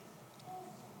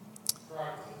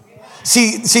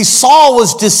 See, Saul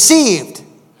was deceived.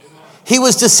 He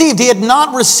was deceived. He had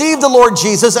not received the Lord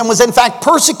Jesus and was in fact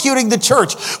persecuting the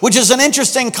church, which is an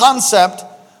interesting concept.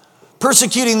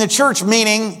 Persecuting the church,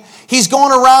 meaning he's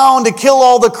going around to kill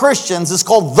all the Christians. It's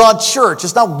called the church.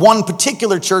 It's not one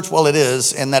particular church. Well, it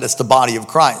is, in that it's the body of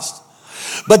Christ.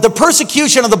 But the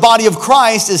persecution of the body of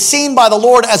Christ is seen by the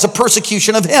Lord as a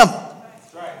persecution of him.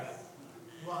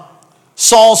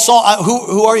 Saul,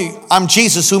 who are you? I'm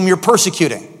Jesus, whom you're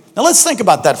persecuting. Now let's think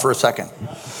about that for a second.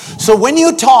 So when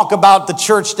you talk about the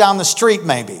church down the street,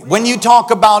 maybe, when you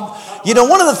talk about, you know,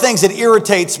 one of the things that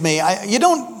irritates me,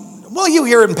 you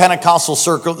hear it in Pentecostal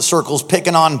circles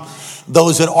picking on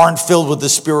those that aren't filled with the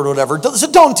Spirit or whatever. So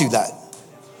don't do that.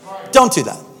 Don't do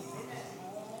that.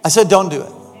 I said don't do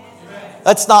it.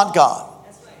 That's not God.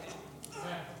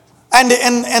 And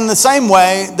in the same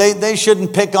way, they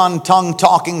shouldn't pick on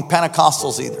tongue-talking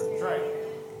Pentecostals either.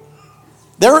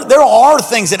 There are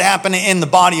things that happen in the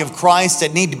body of Christ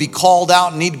that need to be called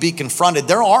out and need to be confronted.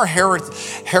 There are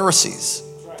heresies.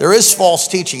 There is false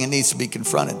teaching that needs to be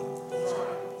confronted.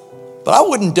 But I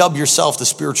wouldn't dub yourself the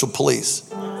spiritual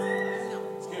police.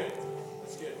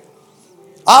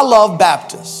 I love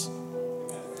Baptists.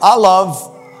 I love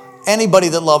anybody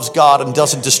that loves God and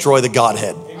doesn't destroy the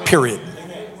Godhead, period.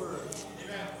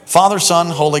 Father, Son,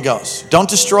 Holy Ghost. Don't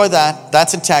destroy that.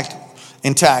 That's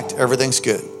intact. Everything's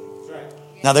good.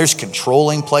 Now, there's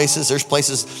controlling places. There's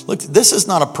places. Look, this is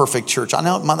not a perfect church. I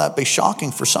know it might not be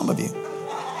shocking for some of you.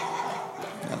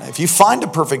 And if you find a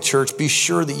perfect church, be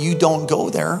sure that you don't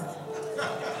go there,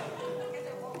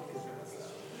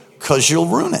 because you'll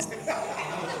ruin it.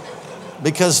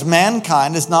 Because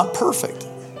mankind is not perfect.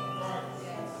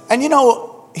 And you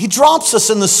know, he drops us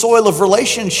in the soil of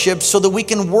relationships so that we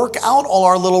can work out all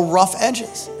our little rough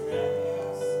edges.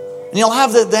 And you'll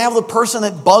have the person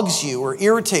that bugs you or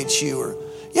irritates you, or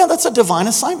yeah, that's a divine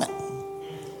assignment.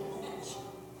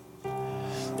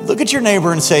 Look at your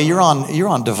neighbor and say, you're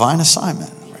on divine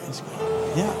assignment.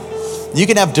 Yeah. You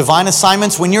can have divine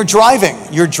assignments when you're driving.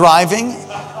 You're driving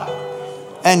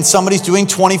and somebody's doing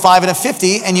 25 and a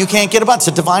 50 and you can't get about it. It's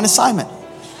a divine assignment.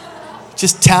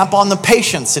 Just tap on the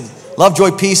patience and love,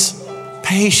 joy, peace,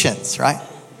 patience, right?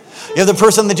 You have the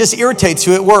person that just irritates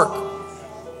you at work.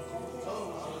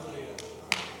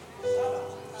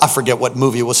 I forget what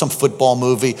movie it was, some football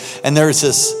movie. And there's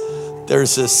this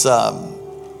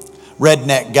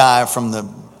redneck guy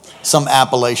from some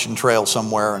Appalachian trail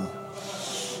somewhere. And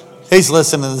he's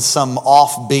listening to some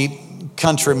offbeat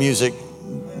country music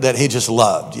that he just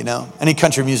loved, you know. Any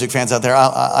country music fans out there?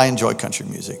 I enjoy country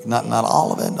music. Not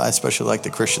all of it. I especially like the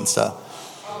Christian stuff.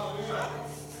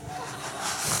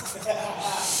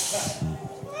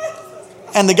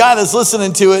 And the guy that's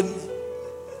listening to it,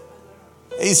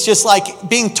 he's just like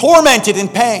being tormented in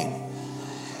pain.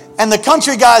 And the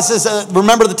country guy says,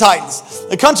 remember the Titans.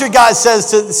 The country guy says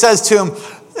to him,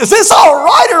 is this all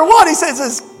right or what? He says,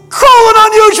 does cruel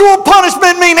and unusual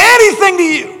punishment mean anything to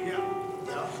you?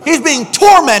 He's being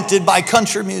tormented by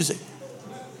country music.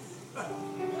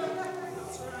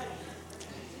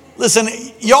 Listen,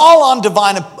 you're all on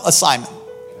divine assignment.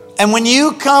 And when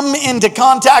you come into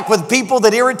contact with people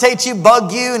that irritate you,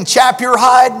 bug you, and chap your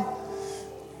hide,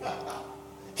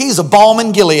 he's a balm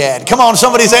in Gilead. Come on,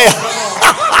 somebody say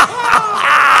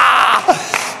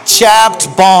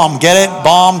chapped balm. Get it?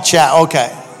 Balm, chap.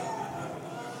 Okay.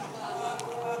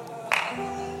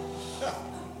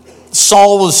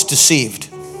 Saul was deceived.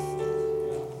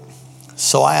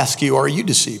 So I ask you, are you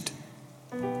deceived?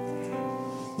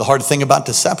 The hard thing about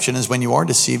deception is when you are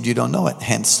deceived, you don't know it.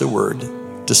 Hence the word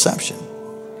deception.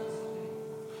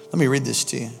 Let me read this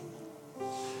to you.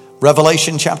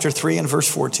 Revelation chapter 3 and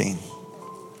verse 14.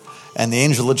 And the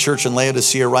angel of the church in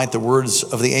Laodicea write the words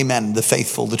of the Amen, the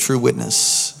faithful, the true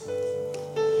witness,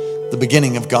 the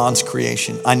beginning of God's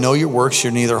creation. I know your works,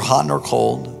 you're neither hot nor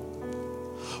cold.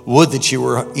 Would that you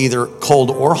were either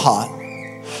cold or hot.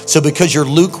 So because you're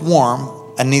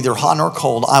lukewarm and neither hot nor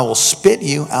cold, I will spit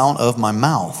you out of my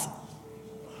mouth.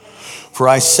 For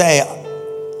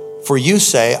you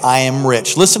say, I am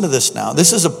rich. Listen to this now.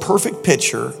 This is a perfect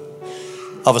picture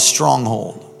of a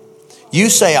stronghold. You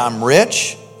say, I'm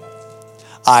rich.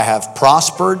 I have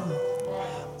prospered.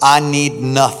 I need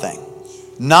nothing.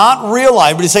 Not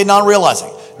realizing, but you say not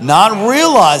realizing. Not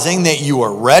realizing that you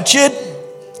are wretched,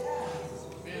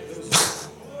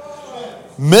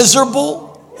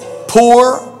 miserable,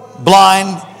 poor,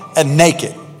 blind, and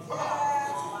naked.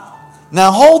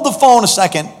 Now hold the phone a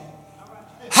second.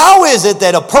 How is it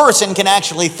that a person can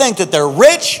actually think that they're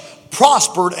rich,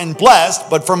 prospered, and blessed,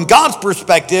 but from God's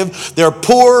perspective, they're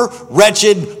poor,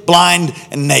 wretched, blind,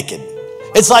 and naked?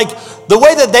 It's like the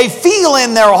way that they feel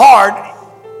in their heart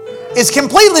is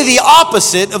completely the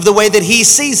opposite of the way that He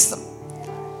sees them.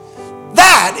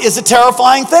 That is a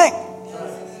terrifying thing.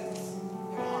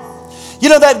 You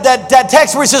know that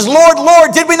text where He says, Lord,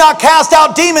 Lord, did we not cast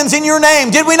out demons in your name?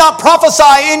 Did we not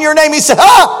prophesy in your name? He said,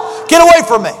 get away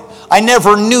from me. I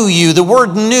never knew you. The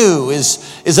word knew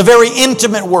is a very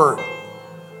intimate word.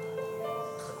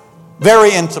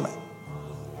 Very intimate.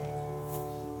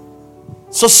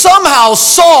 So somehow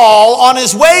Saul, on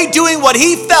his way doing what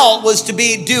he felt was to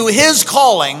do his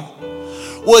calling,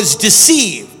 was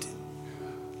deceived.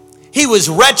 He was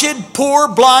wretched, poor,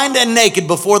 blind, and naked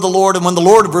before the Lord. And when the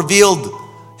Lord revealed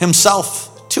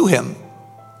Himself to him,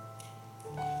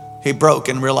 he broke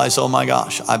and realized, oh my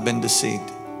gosh, I've been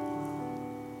deceived.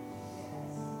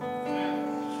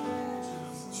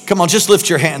 Come on, just lift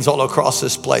your hands all across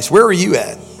this place. Where are you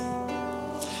at?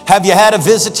 Have you had a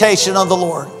visitation of the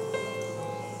Lord?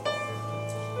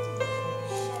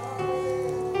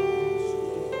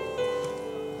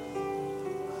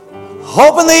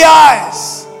 Open the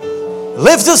eyes.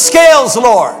 Lift the scales,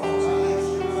 Lord.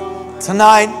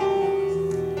 Tonight,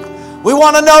 we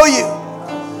want to know you.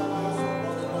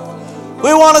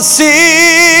 We want to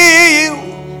see you.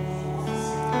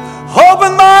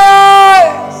 Open my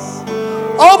eyes.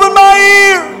 Open my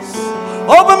ears.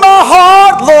 Open my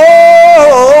heart, Lord.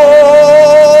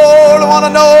 I want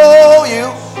to know you.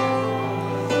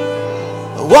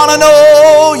 I want to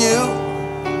know you.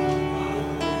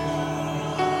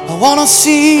 I want to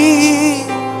see.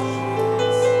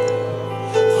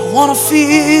 I want to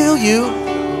feel you.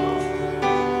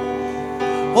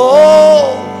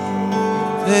 Open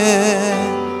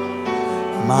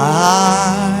my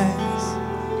eyes.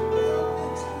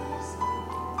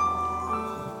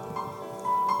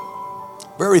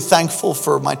 Very thankful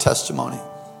for my testimony.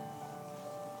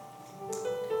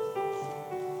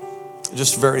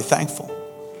 Just very thankful.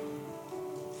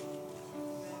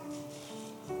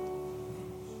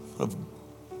 Of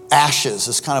ashes.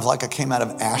 It's kind of like I came out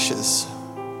of ashes.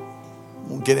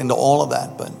 We'll get into all of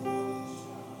that, but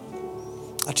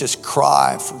I just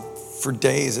cry for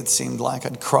days. It seemed like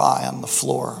I'd cry on the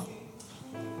floor,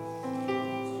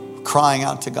 crying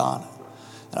out to God.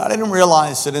 And I didn't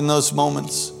realize that in those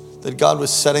moments that God was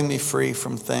setting me free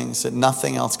from things that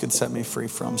nothing else could set me free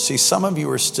from. See, some of you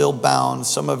are still bound.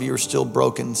 Some of you are still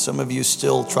broken. Some of you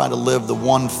still try to live the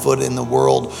 1 foot in the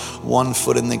world, 1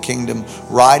 foot in the kingdom,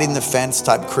 riding the fence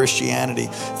type Christianity,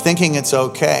 thinking it's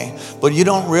okay. But you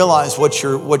don't realize what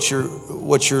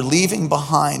you're leaving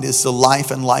behind is the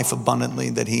life and life abundantly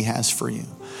that He has for you.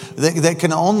 That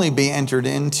can only be entered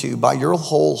into by your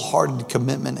wholehearted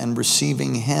commitment and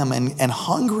receiving Him and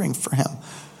hungering for Him.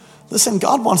 Listen,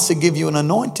 God wants to give you an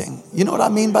anointing. You know what I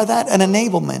mean by that? An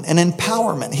enablement, an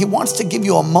empowerment. He wants to give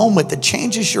you a moment that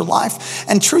changes your life.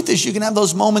 And truth is, you can have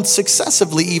those moments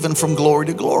successively, even from glory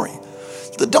to glory.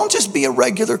 Don't just be a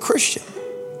regular Christian.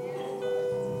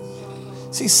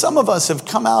 See, some of us have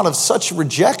come out of such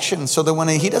rejection so that when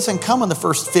He doesn't come in the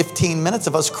first 15 minutes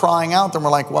of us crying out, then we're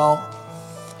like, well,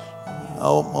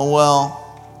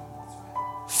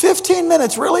 15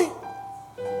 minutes, really?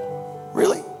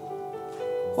 Really?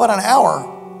 What, an hour?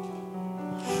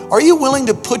 Are you willing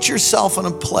to put yourself in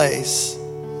a place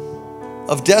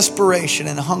of desperation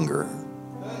and hunger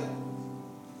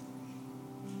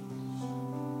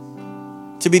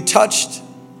to be touched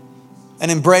and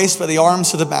embraced by the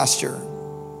arms of the Master?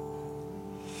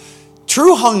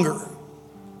 True hunger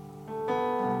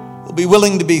will be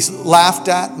willing to be laughed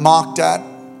at, mocked at,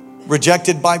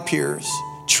 rejected by peers.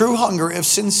 True hunger, if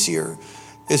sincere,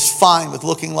 is fine with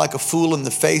looking like a fool in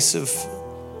the face of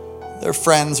their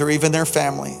friends, or even their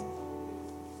family.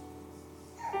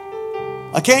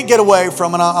 I can't get away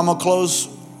from, and I'm going to close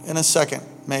in a second,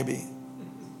 maybe.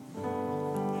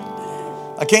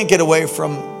 I can't get away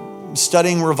from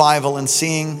studying revival and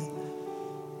seeing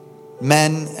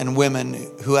men and women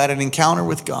who had an encounter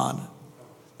with God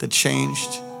that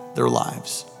changed their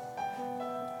lives.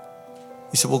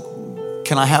 You said, well,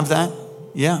 can I have that?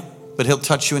 Yeah, but he'll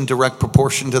touch you in direct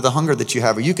proportion to the hunger that you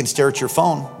have. Or you can stare at your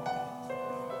phone.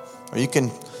 Or you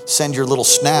can send your little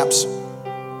snaps.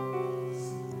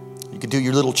 You could do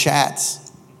your little chats.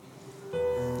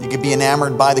 You could be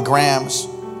enamored by the grams.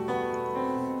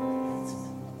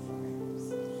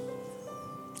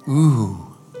 Ooh.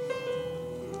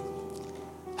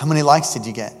 How many likes did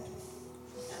you get?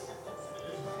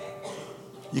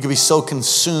 You could be so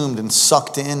consumed and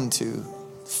sucked into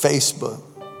Facebook.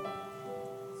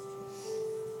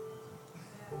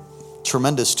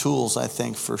 Tremendous tools, I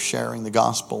think, for sharing the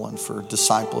gospel and for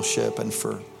discipleship and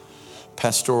for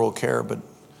pastoral care, but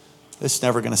it's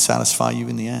never going to satisfy you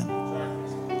in the end.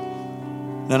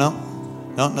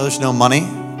 No, there's no money.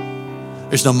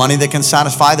 There's no money that can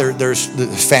satisfy. There's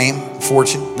fame,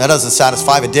 fortune. That doesn't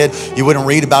satisfy. If it did, you wouldn't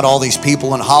read about all these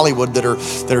people in Hollywood that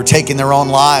are taking their own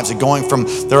lives and going from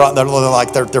they're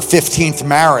like their 15th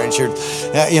marriage, or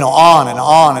on and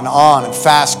on and on, and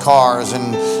fast cars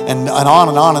and on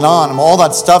and on and on. And all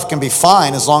that stuff can be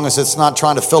fine as long as it's not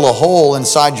trying to fill a hole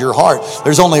inside your heart.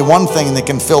 There's only one thing that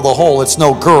can fill the hole. It's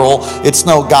no girl. It's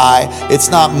no guy. It's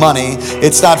not money.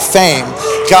 It's not fame.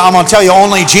 God, I'm going to tell you,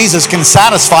 only Jesus can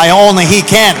satisfy. Only He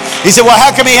can. He said, well,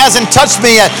 how come He hasn't touched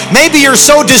me yet? Maybe you're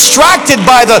so distracted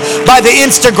by the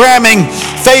Instagramming,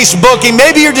 Facebooking.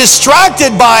 Maybe you're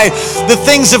distracted by the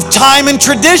things of time and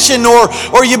tradition, or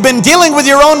you've been dealing with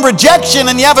your own rejection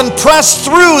and you haven't pressed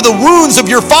through the wounds of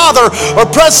your father or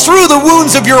pressed through the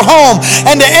wounds of your home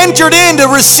and to entered into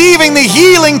receiving the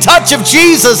healing touch of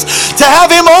Jesus, to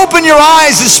have Him open your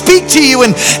eyes and speak to you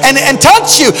and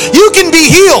touch you. You can be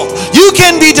healed. You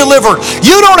can be delivered.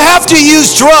 You don't have to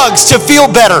use drugs to feel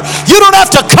better. You don't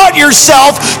have to cut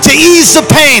yourself to ease the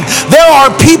pain. There are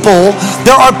people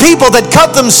that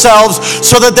cut themselves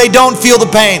so that they don't feel the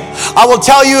pain. I will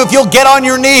tell you, if you'll get on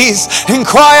your knees and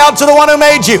cry out to the one who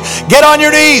made you, get on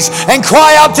your knees and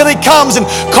cry out till He comes and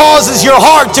causes your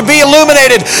heart to be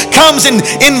illuminated, comes and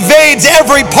invades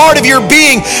every part of your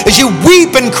being as you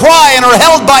weep and cry and are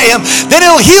held by Him, then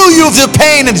He'll heal you of the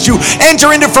pain as you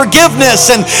enter into forgiveness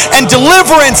and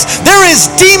deliverance. There is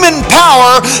demon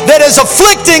power that is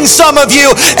afflicting some of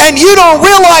you, and you don't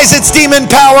realize it's demon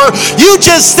power. You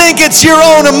just think it's your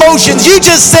own emotions. You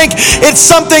just think it's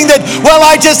something that, well,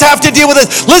 I just have to deal with it.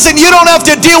 Listen, you don't have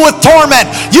to deal with torment.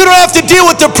 You don't have to deal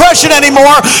with depression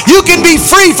anymore. You can be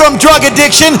free from drug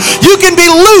addiction. You can be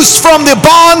loose from the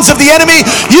bonds of the enemy.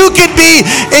 You can be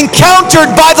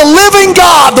encountered by the living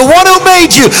God, the one who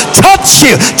made you, touch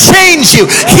you, change you,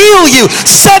 heal you,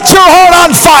 set your heart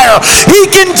on fire. He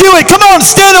can do it. Come on,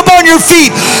 stand up on your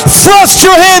feet. Thrust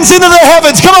your hands into the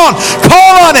heavens. Come on,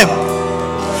 call on Him.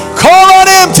 Call on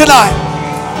Him tonight.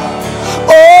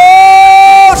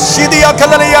 Oh,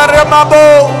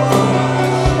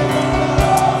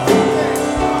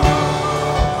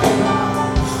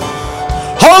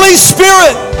 Holy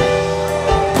Spirit,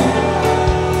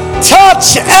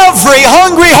 touch every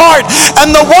hungry heart,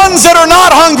 and the ones that are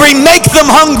not hungry, make them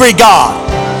hungry, God.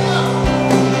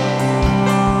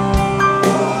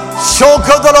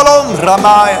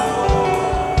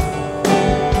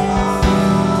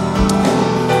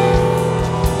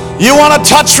 You want a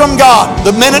touch from God?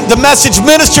 The message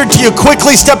ministered to you.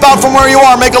 Quickly step out from where you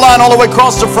are. Make a line all the way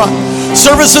across the front.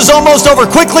 Service is almost over.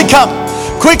 Quickly come.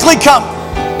 Quickly come.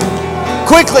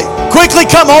 Quickly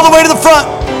come all the way to the front.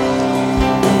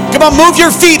 Come on, move your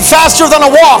feet faster than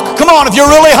a walk. Come on, if you're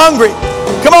really hungry.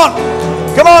 Come on.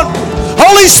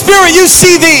 Holy Spirit, you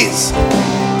see these.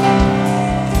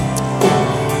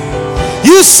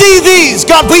 You see these.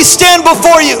 God, we stand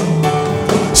before you.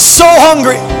 So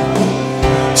hungry.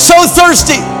 So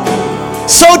thirsty.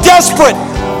 So desperate.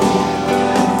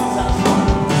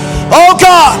 Oh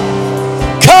God,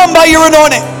 come by your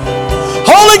anointing.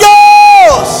 Holy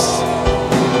Ghost.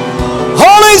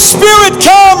 Holy Spirit,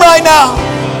 come right now.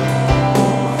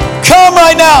 Come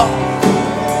right now.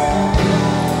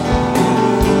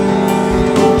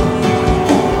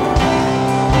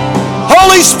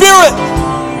 Holy Spirit,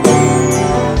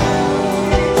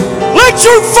 let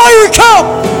your fire come.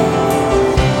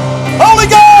 Holy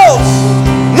Ghost,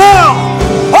 now.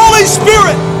 Holy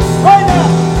Spirit, right now.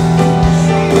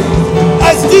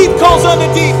 As deep calls unto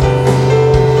deep.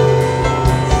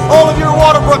 All of your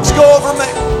water brooks go over me.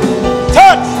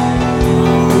 Touch.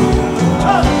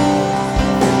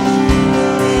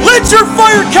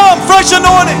 fresh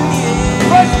anointing,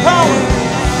 fresh power.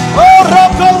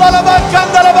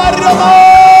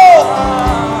 Oh,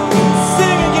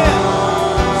 sing again.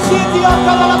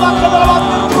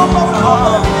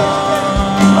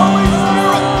 Holy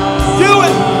Spirit, do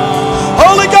it.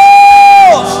 Holy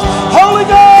Ghost, Holy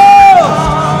Ghost,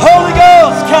 Holy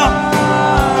Ghost, come.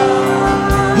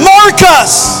 Mark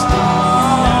us.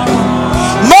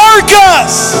 Mark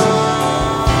us.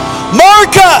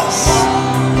 Mark us.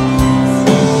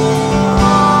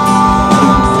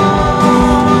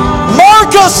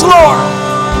 Mark us, Lord.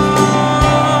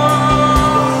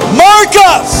 Mark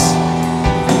us.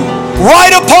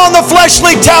 Write upon the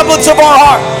fleshly tablets of our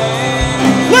heart.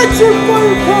 Let your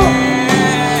fire come.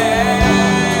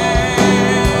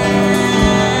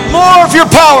 More of your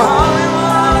power.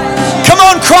 Come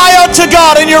on, cry out to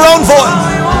God in your own voice.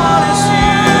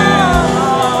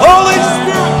 Holy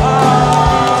Spirit,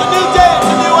 it's a new day,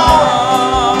 it's a new hour.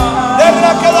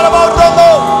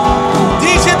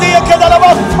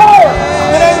 Power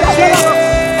in the name of Jesus.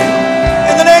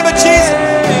 In the name of Jesus.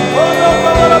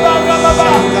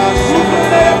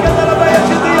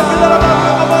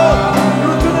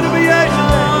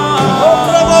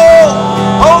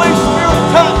 Holy Spirit,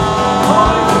 touch.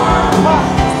 Holy Spirit, touch.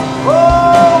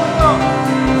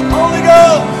 Holy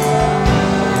Ghost.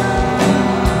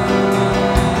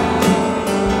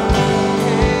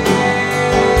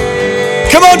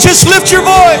 Come on, just lift your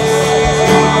voice.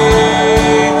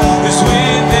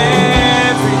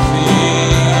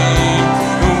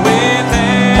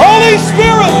 Holy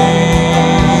Spirit.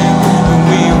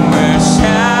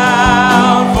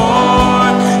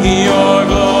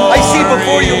 I see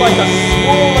before you like a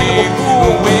swirling of a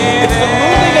pool. It's the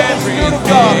moving of the Spirit of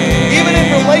God, even in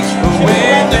relationships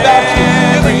around about you.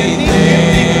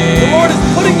 The Lord is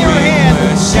putting your hand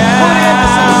into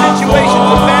some situations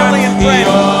of family and friends.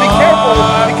 Be careful,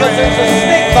 because there's a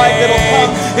snake bite that'll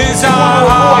come. You want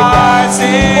to avoid that. The Lord's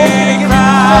going to give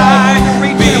you time to reach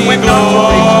in and when not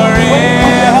to reach. When it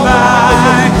comes to help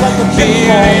them, let the chips fall. Be sure to not be involved in such a way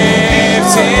that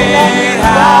it's something like that.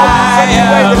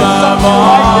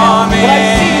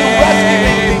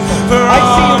 But I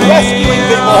see you rescuing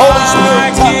people. I see you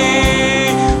rescuing people. Holy Spirit, touch.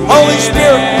 Holy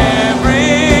Spirit.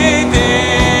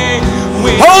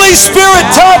 Holy Spirit,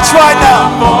 touch right now.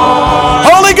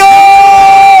 Holy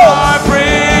Ghost.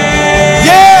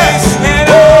 Yes.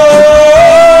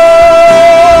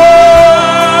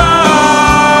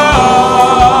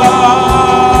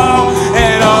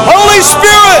 Holy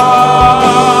Spirit.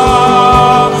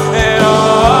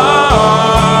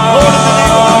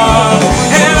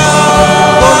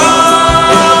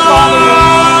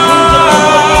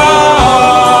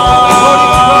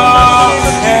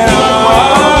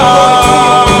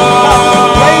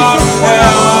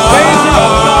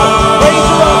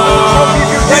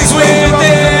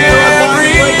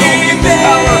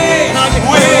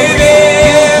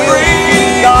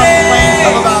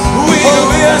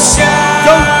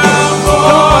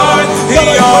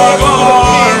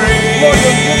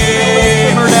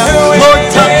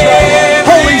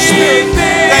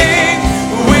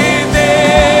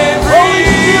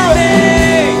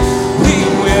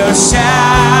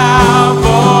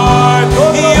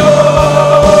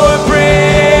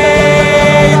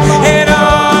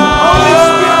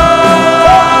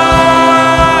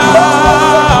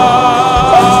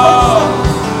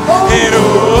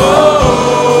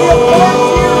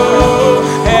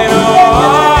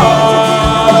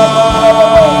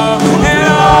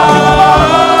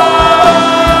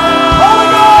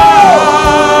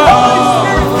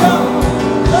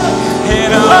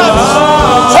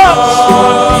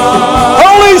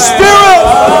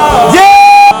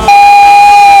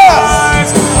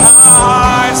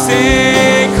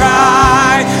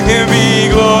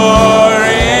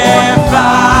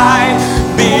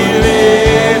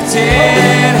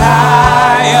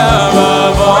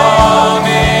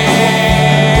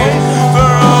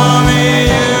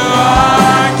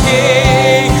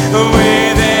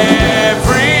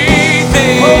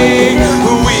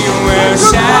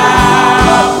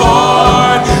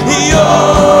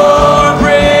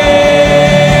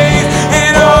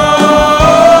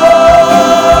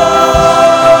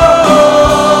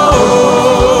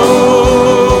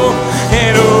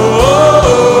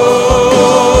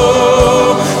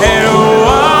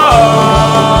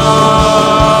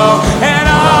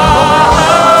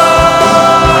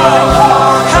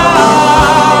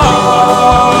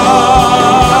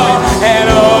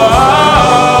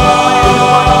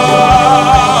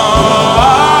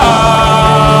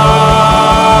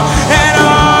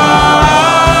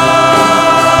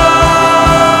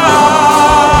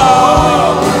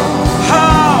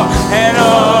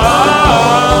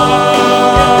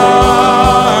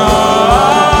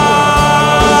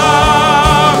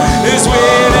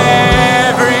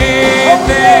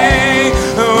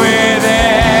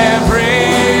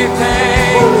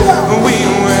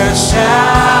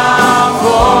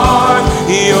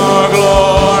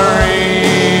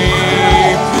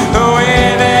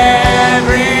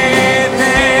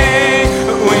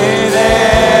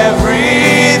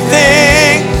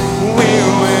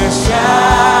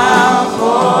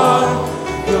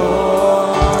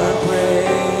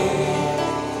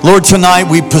 Lord, tonight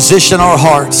we position our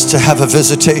hearts to have a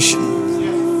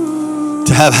visitation,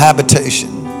 to have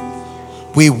habitation.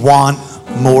 We want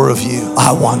more of you.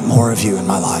 I want more of you in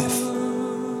my life.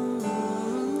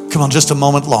 Come on, just a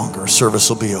moment longer. Service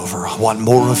will be over. I want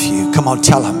more of you. Come on,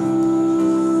 tell him.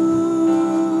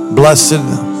 Blessed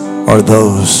are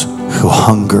those who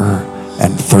hunger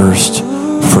and thirst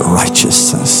for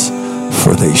righteousness,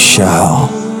 for they shall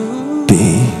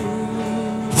be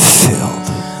filled.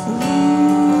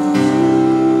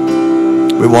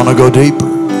 We want to go deeper.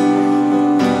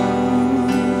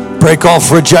 Break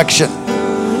off rejection.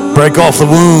 Break off the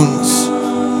wounds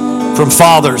from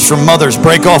fathers, from mothers.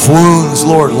 Break off wounds,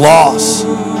 Lord, loss,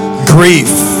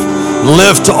 grief.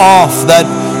 Lift off that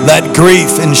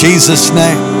grief in Jesus'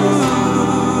 name.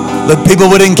 That people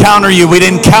would encounter you. We'd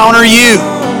encounter you.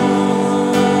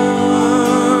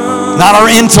 Not our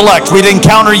intellect. We'd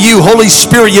encounter you. Holy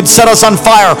Spirit, you'd set us on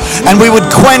fire, and we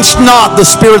would quench not the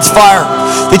Spirit's fire.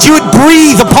 That you would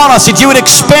breathe upon us. That you would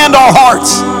expand our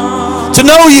hearts to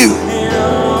know you.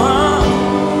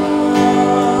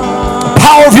 The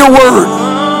power of your word.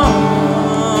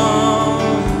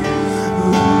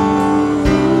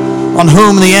 On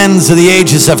whom the ends of the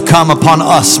ages have come, upon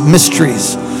us,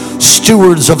 mysteries,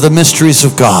 stewards of the mysteries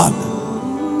of God.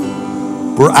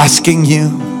 We're asking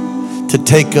you to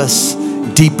take us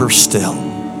deeper still.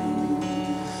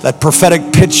 That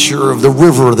prophetic picture of the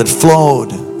river that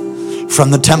flowed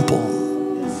from the temple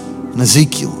in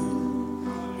Ezekiel,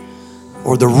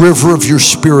 or the river of your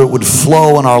Spirit would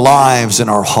flow in our lives, in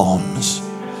our homes.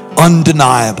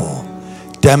 Undeniable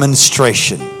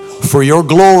demonstration for your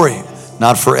glory,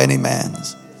 not for any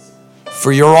man's.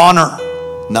 For your honor,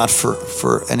 not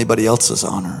for anybody else's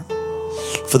honor.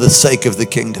 For the sake of the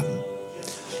kingdom.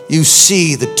 You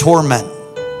see the torment.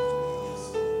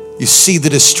 You see the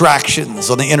distractions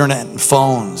on the internet and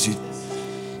phones.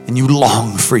 And you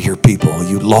long for your people.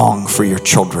 You long for your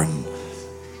children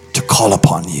to call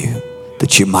upon you,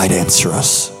 that you might answer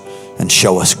us and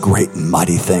show us great and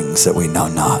mighty things that we know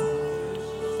not.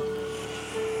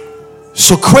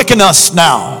 So quicken us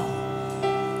now.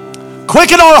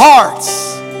 Quicken our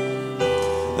hearts,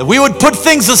 that we would put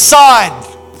things aside.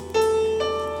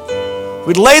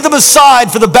 We'd lay them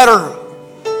aside for the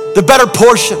better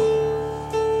portion.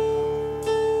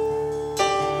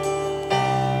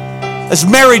 As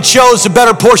Mary chose the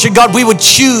better portion, God, we would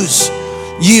choose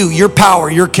you, your power,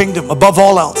 your kingdom above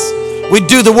all else. We'd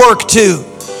do the work too,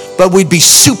 but we'd be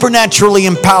supernaturally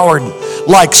empowered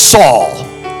like Saul.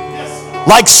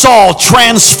 Like Saul,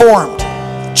 transformed,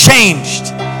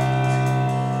 changed.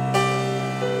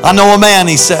 I know a man,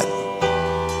 he said,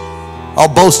 I'll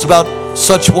boast about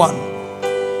such one,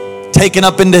 taken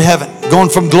up into heaven, going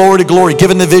from glory to glory,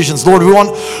 given the visions. Lord, we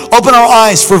want to open our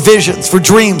eyes for visions, for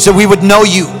dreams, that we would know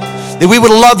you, that we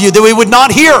would love you, that we would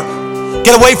not hear,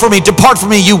 get away from me, depart from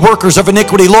me, you workers of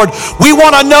iniquity. Lord, we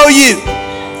want to know you.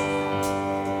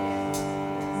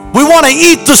 We want to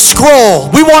eat the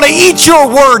scroll. We want to eat your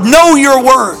word, know your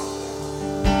word.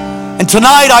 And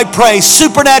tonight I pray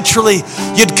supernaturally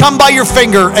you'd come by your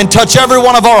finger and touch every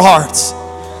one of our hearts.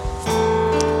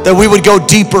 That we would go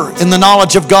deeper in the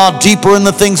knowledge of God, deeper in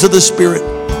the things of the Spirit.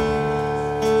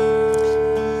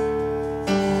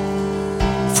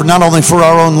 For not only for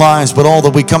our own lives, but all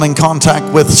that we come in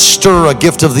contact with. Stir a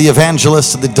gift of the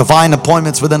evangelist and the divine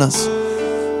appointments within us.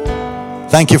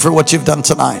 Thank you for what you've done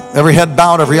tonight. Every head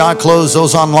bowed, every eye closed,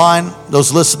 those online,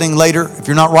 those listening later. If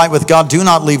you're not right with God, do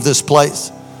not leave this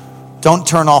place. Don't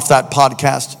turn off that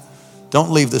podcast.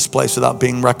 Don't leave this place without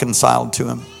being reconciled to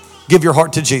him. Give your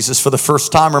heart to Jesus for the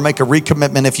first time, or make a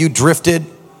recommitment. If you drifted,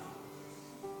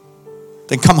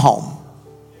 then come home.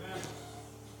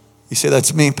 You say,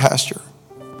 that's me, Pastor.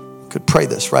 You could pray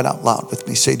this right out loud with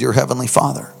me. Say, dear Heavenly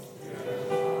Father,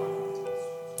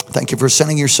 thank you for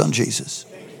sending your son Jesus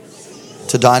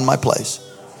to die in my place,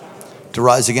 to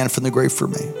rise again from the grave for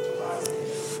me.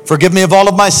 Forgive me of all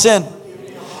of my sin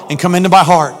and come into my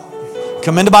heart.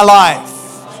 Come into my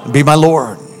life and be my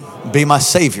Lord, be my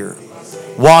Savior.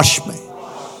 Wash me,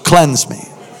 cleanse me,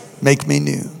 make me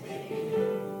new.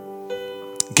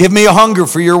 Give me a hunger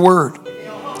for your word.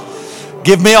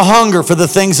 Give me a hunger for the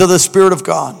things of the Spirit of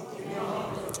God.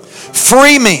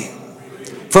 Free me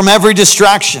from every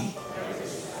distraction,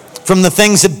 from the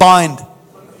things that bind.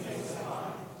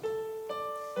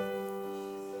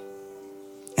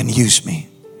 And use me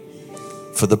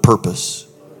for the purpose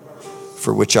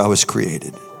for which I was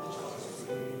created.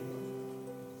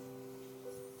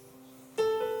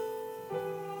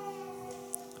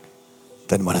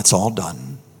 Then when it's all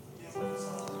done,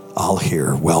 I'll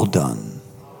hear, well done,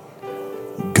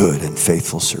 good and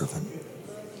faithful servant.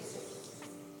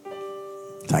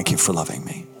 Thank you for loving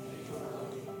me.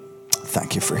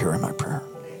 Thank you for hearing my prayer.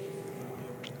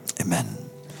 Amen.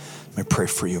 Let me pray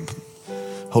for you.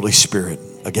 Holy Spirit,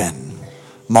 again,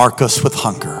 mark us with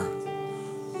hunger,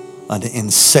 an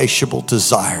insatiable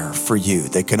desire for you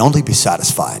that can only be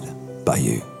satisfied by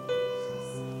you.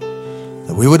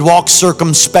 That we would walk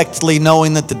circumspectly,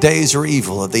 knowing that the days are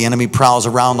evil, that the enemy prowls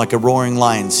around like a roaring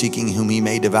lion, seeking whom he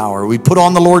may devour. We put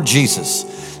on the Lord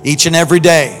Jesus each and every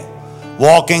day,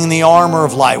 walking in the armor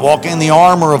of light, walking in the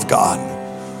armor of God.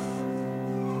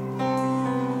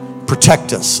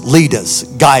 Protect us, lead us,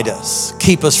 guide us,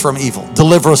 keep us from evil,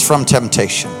 deliver us from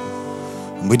temptation.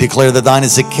 And we declare that thine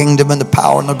is the kingdom and the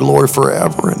power and the glory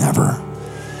forever and ever.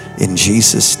 In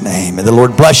Jesus' name. And the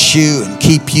Lord bless you and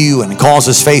keep you and cause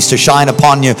his face to shine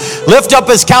upon you. Lift up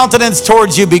his countenance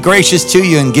towards you, be gracious to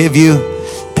you, and give you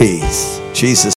peace. Jesus.